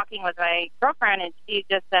today. I was walking with my girlfriend, and she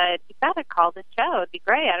just said, "You got to call the show. It'd be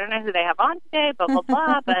great. I don't know who they have on today, blah, blah,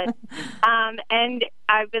 blah." But, and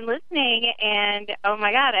I've been listening, and, oh,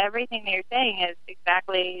 my God, everything that you're saying is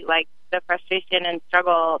exactly like the frustration and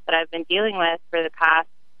struggle that I've been dealing with for the past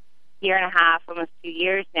year and a half, almost 2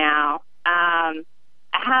 years now.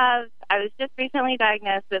 I was just recently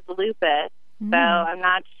diagnosed with lupus, so I'm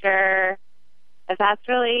not sure if that's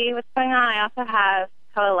really what's going on. I also have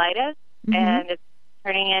colitis, and it's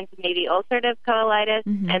turning into maybe ulcerative colitis,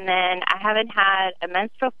 and then I haven't had a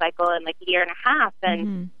menstrual cycle in like a year and a half,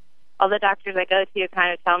 and all the doctors I go to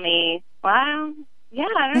kind of tell me, well, yeah,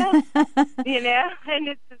 I don't know, and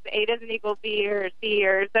it's just A doesn't equal B or C,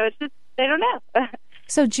 or so it's just, they don't know.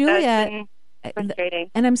 So, Julia, so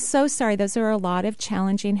frustrating. And I'm so sorry. Those are a lot of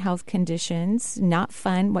challenging health conditions, not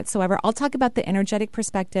fun whatsoever. I'll talk about the energetic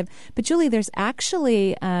perspective. But, Julie, there's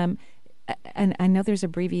actually, and I know there's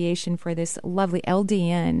abbreviation for this, lovely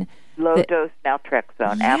LDN. Low-dose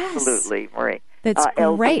naltrexone. Yes. Absolutely, Marie. That's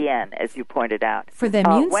great. LDN, as you pointed out. For the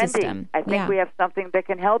immune Wendy, system. I think we have something that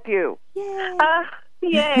can help you. Yay.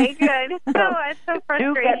 Yay, good. It's so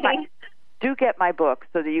frustrating. Do get my book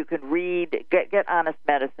so that you can read, get honest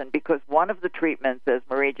medicine, because one of the treatments, as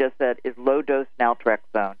Marie just said, is low-dose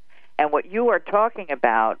naltrexone. And what you are talking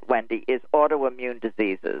about, Wendy, is autoimmune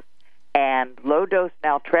diseases. And low-dose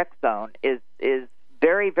naltrexone is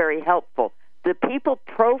very, very helpful. The people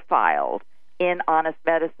profiled in Honest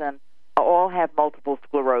Medicine all have multiple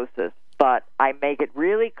sclerosis, but I make it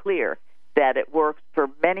really clear that it works for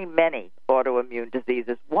many, many autoimmune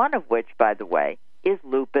diseases, one of which, by the way, is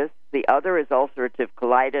lupus. The other is ulcerative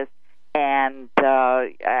colitis. And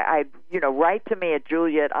write to me at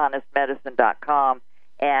julia@honestmedicine.com,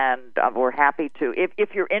 and we're happy to.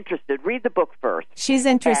 If you're interested, read the book first. She's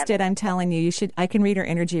interested. I'm telling you, you should. I can read her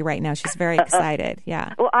energy right now. She's very excited.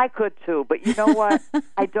 Yeah. Well, I could too, but you know what?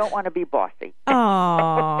 I don't want to be bossy.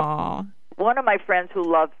 Oh. One of my friends who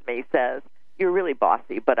loves me says, "You're really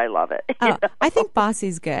bossy, but I love it." Oh, I think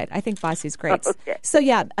bossy's good. I think bossy's great. Okay. So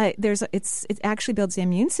yeah, it actually builds the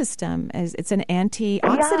immune system. It's an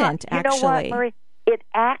antioxidant. Yeah, you know what, Marie? It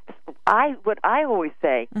acts. What I always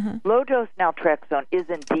say, low dose naltrexone is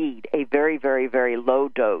indeed a very, very, very low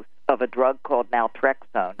dose of a drug called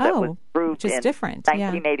naltrexone that was approved in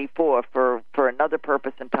 1984 for another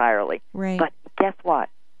purpose entirely. Right. But guess what?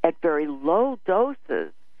 At very low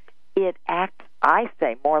doses, it acts, I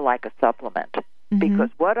say, more like a supplement. Because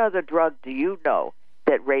what other drug do you know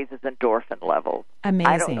that raises endorphin levels?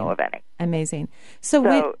 Amazing. I don't know of any. Amazing.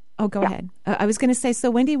 So go ahead. I was going to say,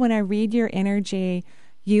 so Wendy, when I read your energy,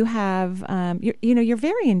 you have, you're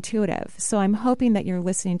very intuitive. So I'm hoping that you're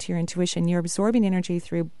listening to your intuition. You're absorbing energy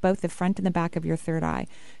through both the front and the back of your third eye.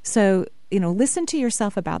 So, listen to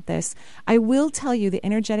yourself about this. I will tell you the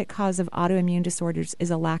energetic cause of autoimmune disorders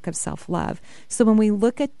is a lack of self-love. So when we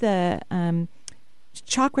look at the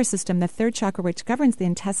chakra system, the third chakra, which governs the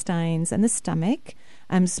intestines and the stomach,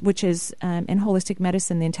 which is in holistic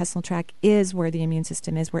medicine, the intestinal tract is where the immune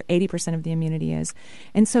system is, where 80% of the immunity is.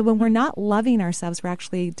 And so when we're not loving ourselves, we're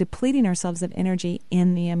actually depleting ourselves of energy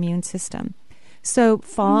in the immune system. So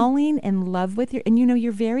falling in love with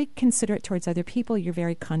you're very considerate towards other people. You're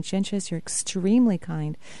very conscientious. You're extremely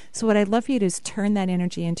kind. So what I'd love for you to do is turn that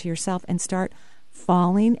energy into yourself and start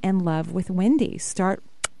falling in love with Wendy. Start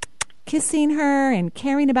kissing her and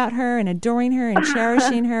caring about her and adoring her and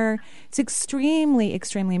cherishing her. It's extremely,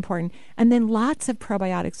 extremely important. And then lots of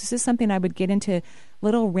probiotics. This is something I would get into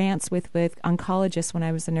little rants with oncologists when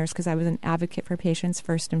I was a nurse, because I was an advocate for patients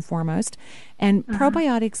first and foremost. And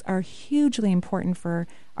probiotics are hugely important for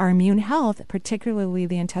our immune health, particularly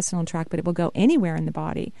the intestinal tract, but it will go anywhere in the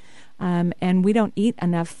body. And we don't eat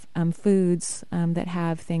enough foods that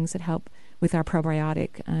have things that help with our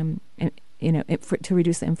probiotic to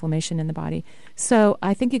reduce the inflammation in the body. So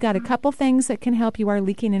I think you got a couple things that can help. You are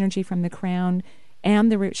leaking energy from the crown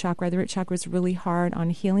and the root chakra. The root chakra is really hard on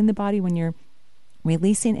healing the body when you're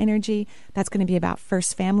releasing energy. That's going to be about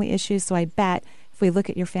first family issues. So I bet if we look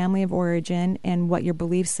at your family of origin and what your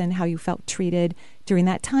beliefs and how you felt treated during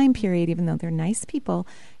that time period, even though they're nice people,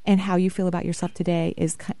 and how you feel about yourself today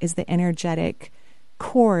is the energetic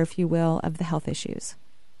core, if you will, of the health issues.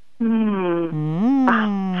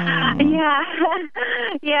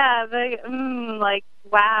 Yeah, but,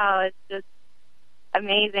 wow, it's just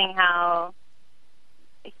amazing how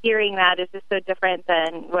hearing that is just so different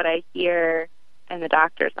than what I hear in the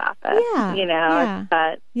doctor's office.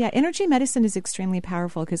 Yeah, energy medicine is extremely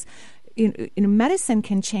powerful because medicine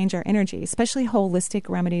can change our energy, especially holistic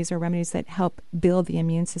remedies or remedies that help build the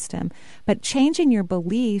immune system. But changing your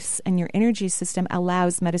beliefs and your energy system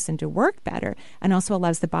allows medicine to work better and also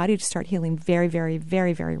allows the body to start healing very, very,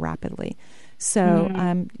 very, very rapidly.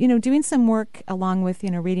 So, doing some work along with,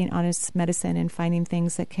 reading Honest Medicine and finding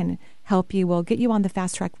things that can help you will get you on the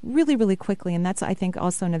fast track really, really quickly. And that's, I think,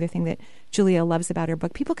 also another thing that Julia loves about her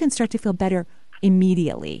book. People can start to feel better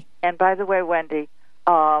immediately. And by the way, Wendy,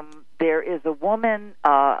 there is a woman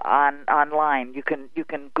online. You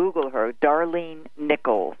can Google her, Darlene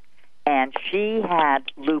Nichols, and she had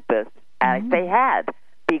lupus. And I say had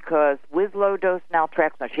because with low dose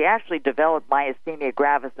naltrexone, she actually developed myasthenia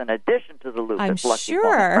gravis in addition to the lupus. I'm lucky sure,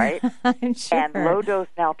 woman, right? I'm sure. And low dose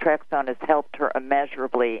naltrexone has helped her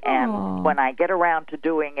immeasurably. And when I get around to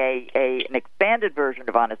doing an expanded version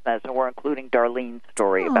of Honest Medicine, we're including Darlene's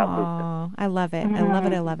story about lupus. I love it. I love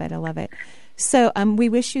it. I love it. I love it. So we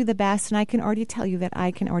wish you the best, and I can already tell you that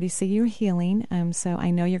I can already see your healing. So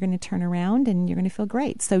I know you're going to turn around and you're going to feel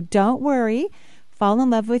great. So don't worry. Fall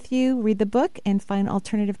in love with you, read the book, and find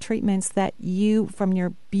alternative treatments that you, from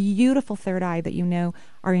your beautiful third eye, that you know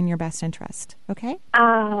are in your best interest. Okay?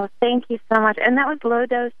 Oh, thank you so much. And that was low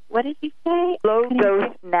dose. What did you say? Low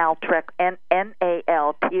dose naltrexone,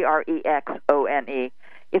 Naltrexone.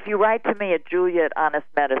 If you write to me at Julia at Honest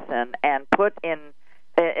Medicine and put in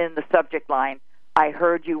the subject line, I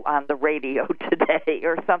heard you on the radio today,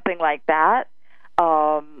 or something like that,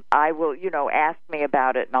 I will, ask me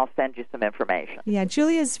about it, and I'll send you some information. Yeah,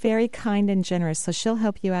 Julia's very kind and generous, so she'll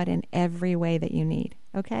help you out in every way that you need.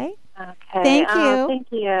 Okay? Okay. Thank you.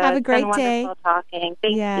 Thank you. Have a great day. Wonderful talking.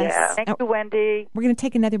 Thank you. Thank you, Wendy. We're going to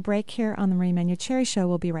take another break here on the Marie Manuchehri Show.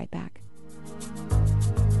 We'll be right back.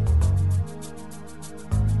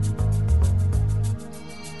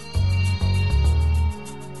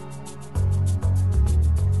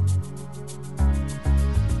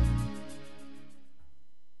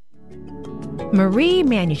 Marie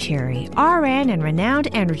Manucherry, RN and renowned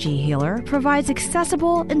energy healer, provides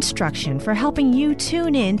accessible instruction for helping you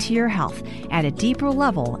tune in to your health at a deeper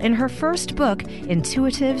level in her first book,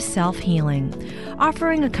 Intuitive Self-Healing.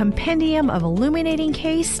 Offering a compendium of illuminating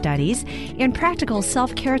case studies and practical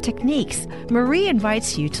self-care techniques, Marie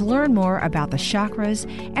invites you to learn more about the chakras,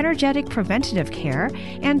 energetic preventative care,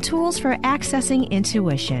 and tools for accessing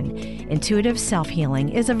intuition. Intuitive Self-Healing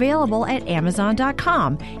is available at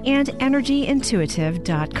Amazon.com and EnergyIntuitive.com.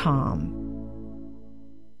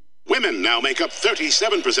 Women now make up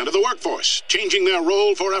 37% of the workforce, changing their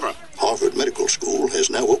role forever. Harvard Medical School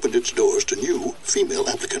has now opened its doors to new female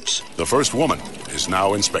applicants. The first woman is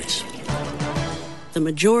now in space. The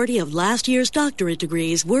majority of last year's doctorate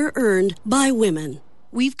degrees were earned by women.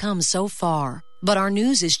 We've come so far, but our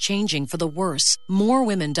news is changing for the worse. More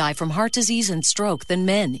women die from heart disease and stroke than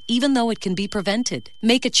men, even though it can be prevented.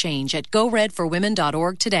 Make a change at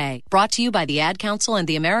GoRedForWomen.org today. Brought to you by the Ad Council and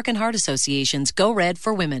the American Heart Association's Go Red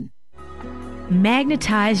for Women.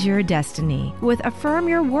 Magnetize your destiny with Affirm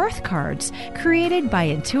Your Worth cards, created by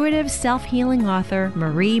intuitive self-healing author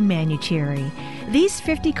Marie Manucherry. These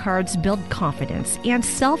 50 cards build confidence and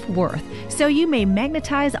self-worth so you may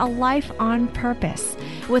magnetize a life on purpose.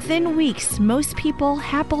 Within weeks, most people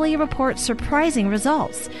happily report surprising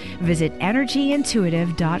results. Visit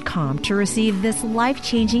EnergyIntuitive.com to receive this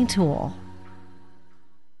life-changing tool.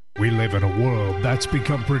 We live in a world that's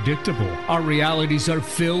become predictable. Our realities are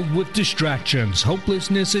filled with distractions,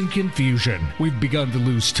 hopelessness, and confusion. We've begun to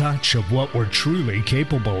lose touch of what we're truly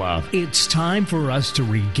capable of. It's time for us to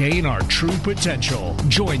regain our true potential.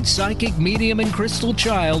 Join psychic medium and crystal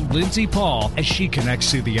child Lindsay Paul as she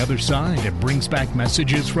connects to the other side and brings back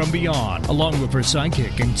messages from beyond, along with her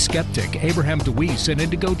psychic and skeptic Abraham DeWeese and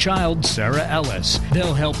indigo child Sarah Ellis.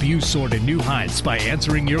 They'll help you soar to new heights by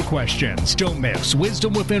answering your questions. Don't miss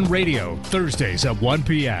Wisdom Within Radio, Thursdays at 1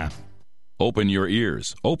 p.m. Open your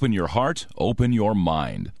ears, open your heart, open your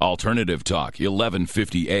mind. Alternative Talk,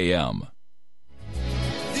 1150 a.m.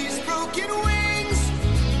 These broken wings,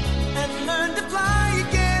 and learn to fly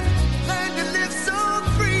again, learn to live so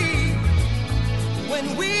free.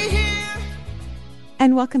 When we hear...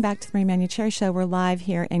 And welcome back to the Marie Manucherry Show. We're live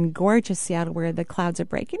here in gorgeous Seattle where the clouds are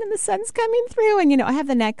breaking and the sun's coming through. And, you know, I have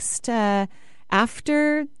the next...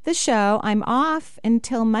 after the show, I'm off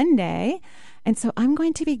until Monday, and so I'm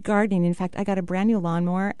going to be gardening. In fact, I got a brand new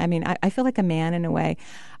lawnmower. I mean, I feel like a man in a way.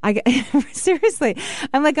 Seriously,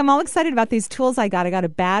 I'm all excited about these tools I got. I got a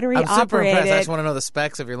battery operated. I'm super impressed. I just want to know the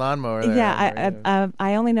specs of your lawnmower. Yeah,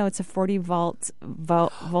 I only know it's a 40 voltage.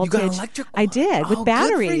 You got an electric? I did with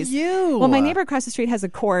batteries. Good for you. Well, my neighbor across the street has a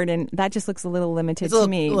cord, and that just looks a little limited to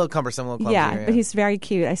me. A little cumbersome, a little clumsy. Yeah, but he's very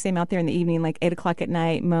cute. I see him out there in the evening, like 8:00 at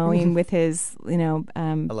night, mowing with his,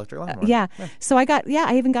 electric lawnmower. Yeah. So I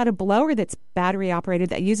even got a blower that's battery operated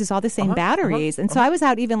that uses all the same batteries. And so I was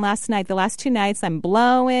out even last night. The last 2 nights, I'm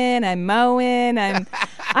blowing, I'm mowing, I'm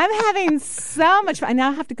having so much fun. I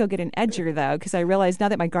now have to go get an edger though, because I realize now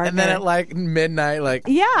that my gardener. And then at like midnight,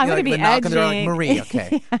 I'm going to be edging. Marie,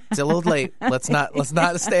 okay, it's a little late. Let's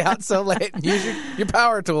not stay out so late. And use your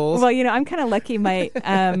power tools. Well, I'm kind of lucky. My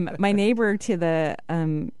my neighbor to the.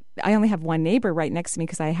 I only have one neighbor right next to me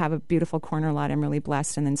because I have a beautiful corner lot. I'm really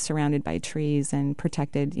blessed, and then surrounded by trees and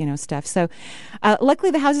protected, stuff. So,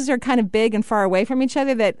 luckily the houses are kind of big and far away from each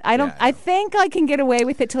other. That I don't. Yeah. I think I can get away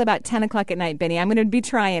with it till about 10:00 at night, Benny. I'm going to be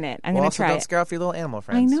trying it. I'm going to try don't it. Scare off your little animal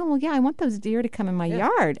friends. I know. Well, yeah, I want those deer to come in my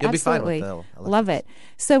yard. You'll Absolutely. Be fine with Love it.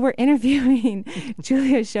 So we're interviewing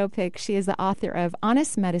Julia Schopick. She is the author of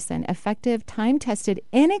Honest Medicine: Effective, Time-Tested,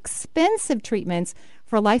 Inexpensive Treatments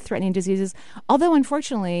for life-threatening diseases. Although,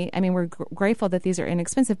 unfortunately, we're grateful that these are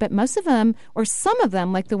inexpensive, but most of them, or some of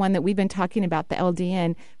them, like the one that we've been talking about, the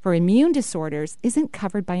LDN for immune disorders, isn't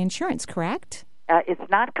covered by insurance, correct? It's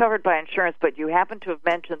not covered by insurance, but you happen to have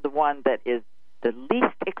mentioned the one that is the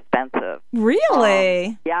least expensive.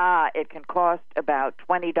 Really? Yeah, it can cost about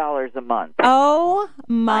 $20 a month. Oh,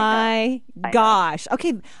 my gosh.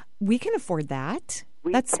 Okay, we can afford that.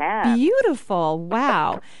 That's beautiful.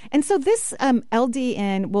 Wow. And so this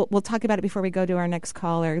LDN, we'll talk about it before we go to our next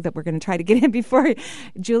caller that we're going to try to get in before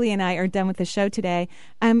Julie and I are done with the show today,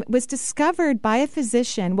 was discovered by a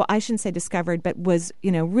physician. Well, I shouldn't say discovered, but was,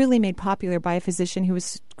 really made popular by a physician who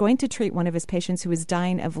was going to treat one of his patients who was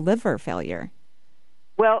dying of liver failure.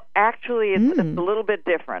 Well, actually, it's a little bit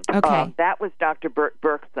different. Okay. That was Dr.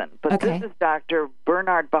 Berkson, but this is Dr.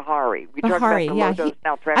 Bernard Bahari. We talked Bahari, about the low-dose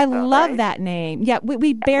naltrexone, I love right? that name. Yeah,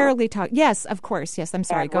 we barely talk. Yes, of course. Yes, I'm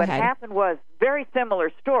sorry. And Go ahead. What happened was very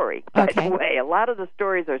similar story, by the way. A lot of the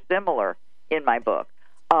stories are similar in my book.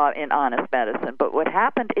 in Honest Medicine. But what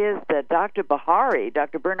happened is that Dr.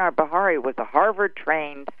 Bernard Bahari, was a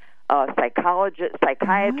Harvard-trained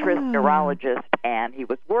psychiatrist, neurologist, and he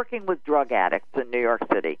was working with drug addicts in New York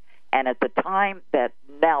City. And at the time that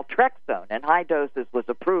naltrexone in high doses was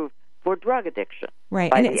approved for drug addiction.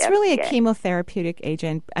 Right, and it's really a chemotherapeutic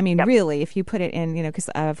agent. I mean, really, if you put it in, because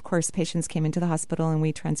of course patients came into the hospital and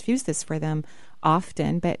we transfuse this for them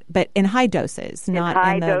often, but in high doses,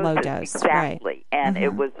 not in the low dose. Exactly, right. And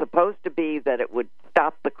it was supposed to be that it would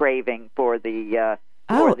stop the craving for the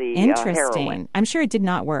interesting. Heroin. I'm sure it did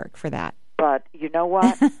not work for that. But you know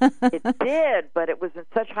what? It did, but it was in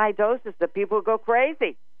such high doses that people would go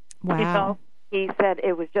crazy. Wow. He said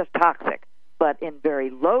it was just toxic. But in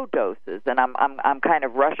very low doses, and I'm kind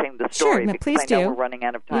of rushing the story because I know we're running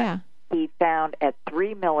out of time. Yeah. He found at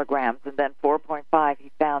 3 milligrams and then 4.5,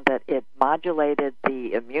 he found that it modulated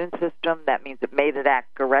the immune system. That means it made it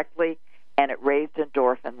act correctly, and it raised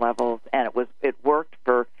endorphin levels, and it worked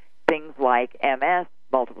for things like MS,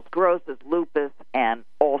 multiple sclerosis, lupus, and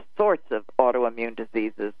all sorts of autoimmune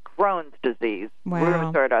diseases, Crohn's disease,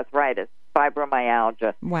 rheumatoid arthritis,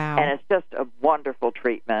 fibromyalgia. Wow. And it's just a wonderful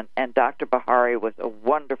treatment. And Dr. Bahari was a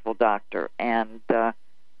wonderful doctor. And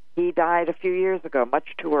he died a few years ago, much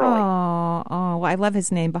too early. Oh, well, I love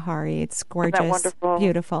his name, Bahari. It's gorgeous. Isn't that wonderful?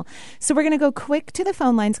 Beautiful. So we're going to go quick to the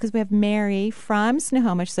phone lines because we have Mary from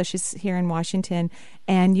Snohomish, so she's here in Washington.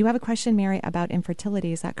 And you have a question, Mary, about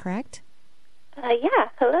infertility. Is that correct? Yeah.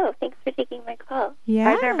 Hello. Thanks for taking my call.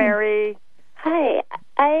 Yeah. Hi there, Mary. Hi.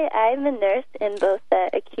 I'm a nurse in both the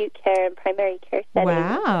acute care and primary care settings.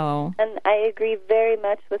 Wow. And I agree very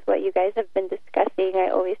much with what you guys have been discussing. I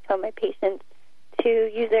always tell my patients to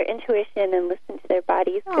use their intuition and listen to their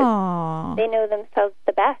bodies because they know themselves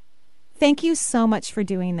the best. Thank you so much for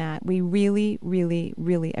doing that. We really, really,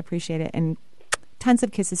 really appreciate it. And tons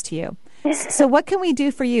of kisses to you. So what can we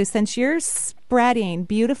do for you since you're spreading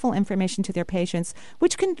beautiful information to their patients,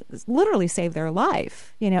 which can literally save their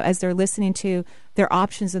life, as they're listening to their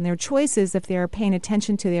options and their choices. If they're paying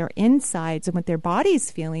attention to their insides and what their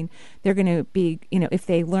body's feeling, they're going to be, if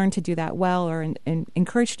they learn to do that well or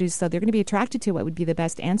encouraged to do so, they're going to be attracted to what would be the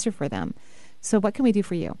best answer for them. So what can we do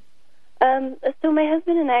for you? So my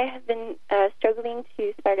husband and I have been struggling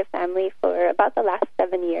to start a family for about the last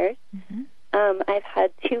 7 years. Mm-hmm. I've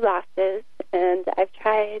had 2 losses, and I've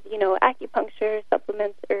tried, acupuncture,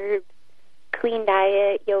 supplements, herbs, clean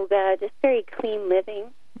diet, yoga, just very clean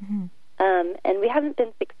living. Mm-hmm. And we haven't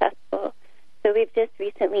been successful. So we've just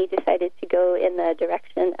recently decided to go in the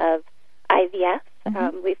direction of IVF.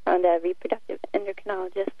 Mm-hmm. We found a reproductive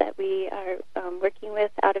endocrinologist that we are working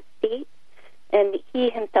with out of state. And he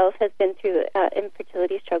himself has been through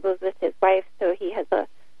infertility struggles with his wife, so he has a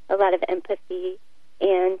lot of empathy.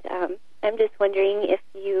 And I'm just wondering if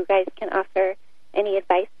you guys can offer any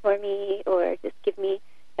advice for me or just give me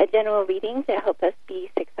a general reading to help us be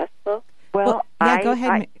successful. Well, go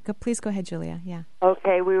ahead. Please go ahead, Julia. Yeah.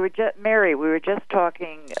 Okay, Mary, we were just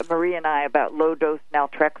talking, Marie and I, about low-dose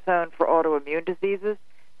naltrexone for autoimmune diseases.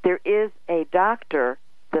 There is a doctor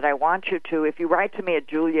that I want you to, if you write to me at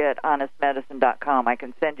julia@honestmedicine.com, I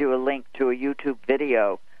can send you a link to a YouTube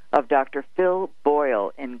video of Dr. Phil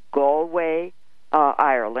Boyle in Galway,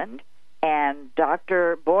 Ireland. And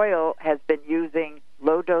Dr. Boyle has been using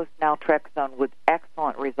low-dose naltrexone with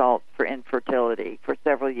excellent results for infertility for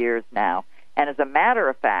several years now. And as a matter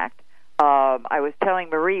of fact, I was telling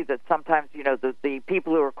Marie that sometimes, the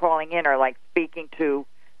people who are calling in are like speaking to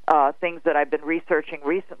things that I've been researching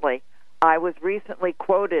recently. I was recently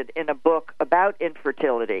quoted in a book about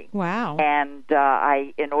infertility. Wow. And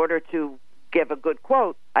in order to give a good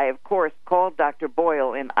quote, I, of course, called Dr.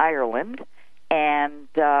 Boyle in Ireland and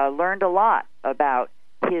learned a lot about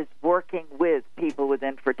his working with people with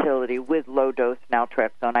infertility with low-dose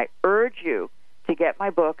naltrexone. I urge you to get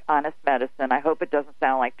my book, Honest Medicine. I hope it doesn't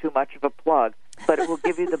sound like too much of a plug, but it will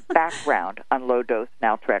give you the background on low-dose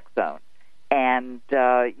naltrexone. And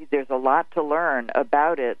there's a lot to learn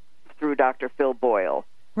about it through Dr. Phil Boyle.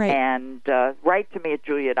 Right. And write to me at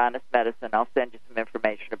Julia@honestmedicine. I'll send you some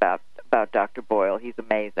information about Dr. Boyle. He's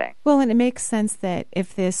amazing. Well, and it makes sense that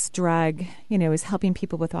if this drug, is helping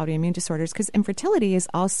people with autoimmune disorders, because infertility is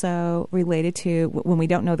also related to when we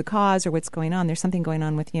don't know the cause or what's going on, there's something going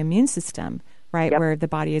on with the immune system, right, where the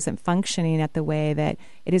body isn't functioning at the way that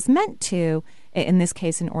it is meant to, in this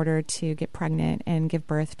case, in order to get pregnant and give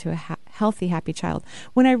birth to a healthy, happy child.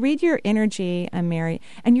 When I read your energy, Mary,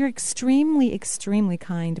 and you're extremely, extremely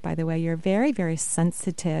kind, by the way, you're a very, very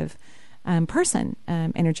sensitive person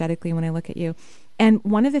energetically when I look at you. And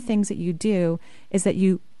one of the things that you do is that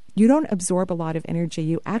you don't absorb a lot of energy.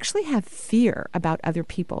 You actually have fear about other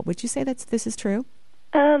people. Would you say this is true?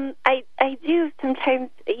 I do sometimes,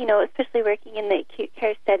 especially working in the acute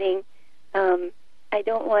care setting. I'm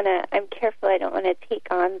careful. I don't want to take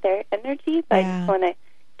on their energy, but I just want to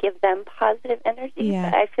give them positive energy. Yeah.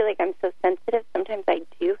 But I feel like I'm so sensitive. Sometimes I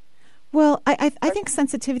do. Well, I think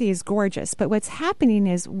sensitivity is gorgeous, but what's happening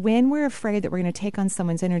is when we're afraid that we're going to take on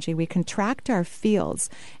someone's energy, we contract our fields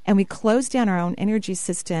and we close down our own energy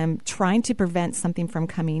system trying to prevent something from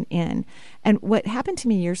coming in. And what happened to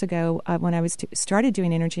me years ago when I started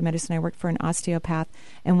doing energy medicine, I worked for an osteopath,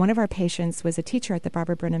 and one of our patients was a teacher at the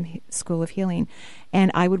Barbara Brennan School of Healing.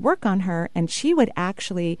 And I would work on her, and she would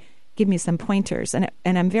actually give me some pointers, and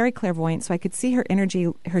I'm very clairvoyant, so I could see her energy,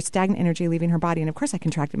 her stagnant energy leaving her body, and of course I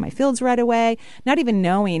contracted my fields right away, not even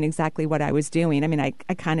knowing exactly what I was doing. I mean, I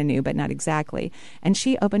kind of knew, but not exactly. And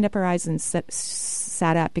she opened up her eyes and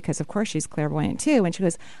sat up, because of course she's clairvoyant too, and she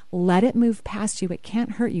goes, let it move past you. It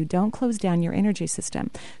can't hurt you. Don't close down your energy system.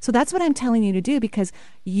 So that's what I'm telling you to do, because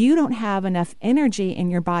you don't have enough energy in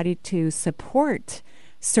your body to support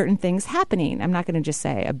certain things happening. I'm not going to just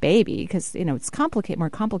say a baby, because it's more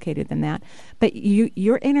complicated than that. But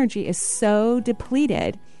your energy is so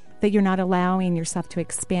depleted that you're not allowing yourself to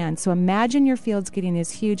expand. So imagine your fields getting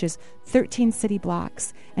as huge as 13 city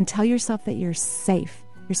blocks, and tell yourself that you're safe.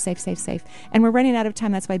 You're safe, safe, safe. And we're running out of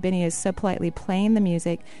time. That's why Benny is so politely playing the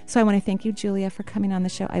music. So I want to thank you, Julia, for coming on the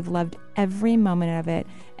show. I've loved every moment of it.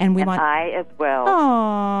 And I as well.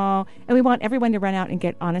 Oh, and we want everyone to run out and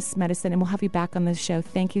get honest medicine, and we'll have you back on the show.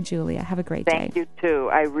 Thank you, Julia. Have a great day. Thank you, too.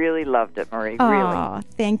 I really loved it, Marie. Oh, really.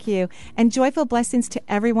 Thank you. And joyful blessings to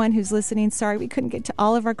everyone who's listening. Sorry we couldn't get to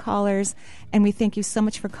all of our callers, and we thank you so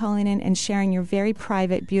much for calling in and sharing your very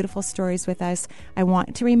private, beautiful stories with us. I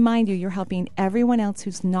want to remind you, you're helping everyone else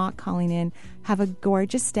who's not calling in. Have a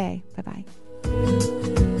gorgeous day.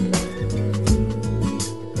 Bye-bye.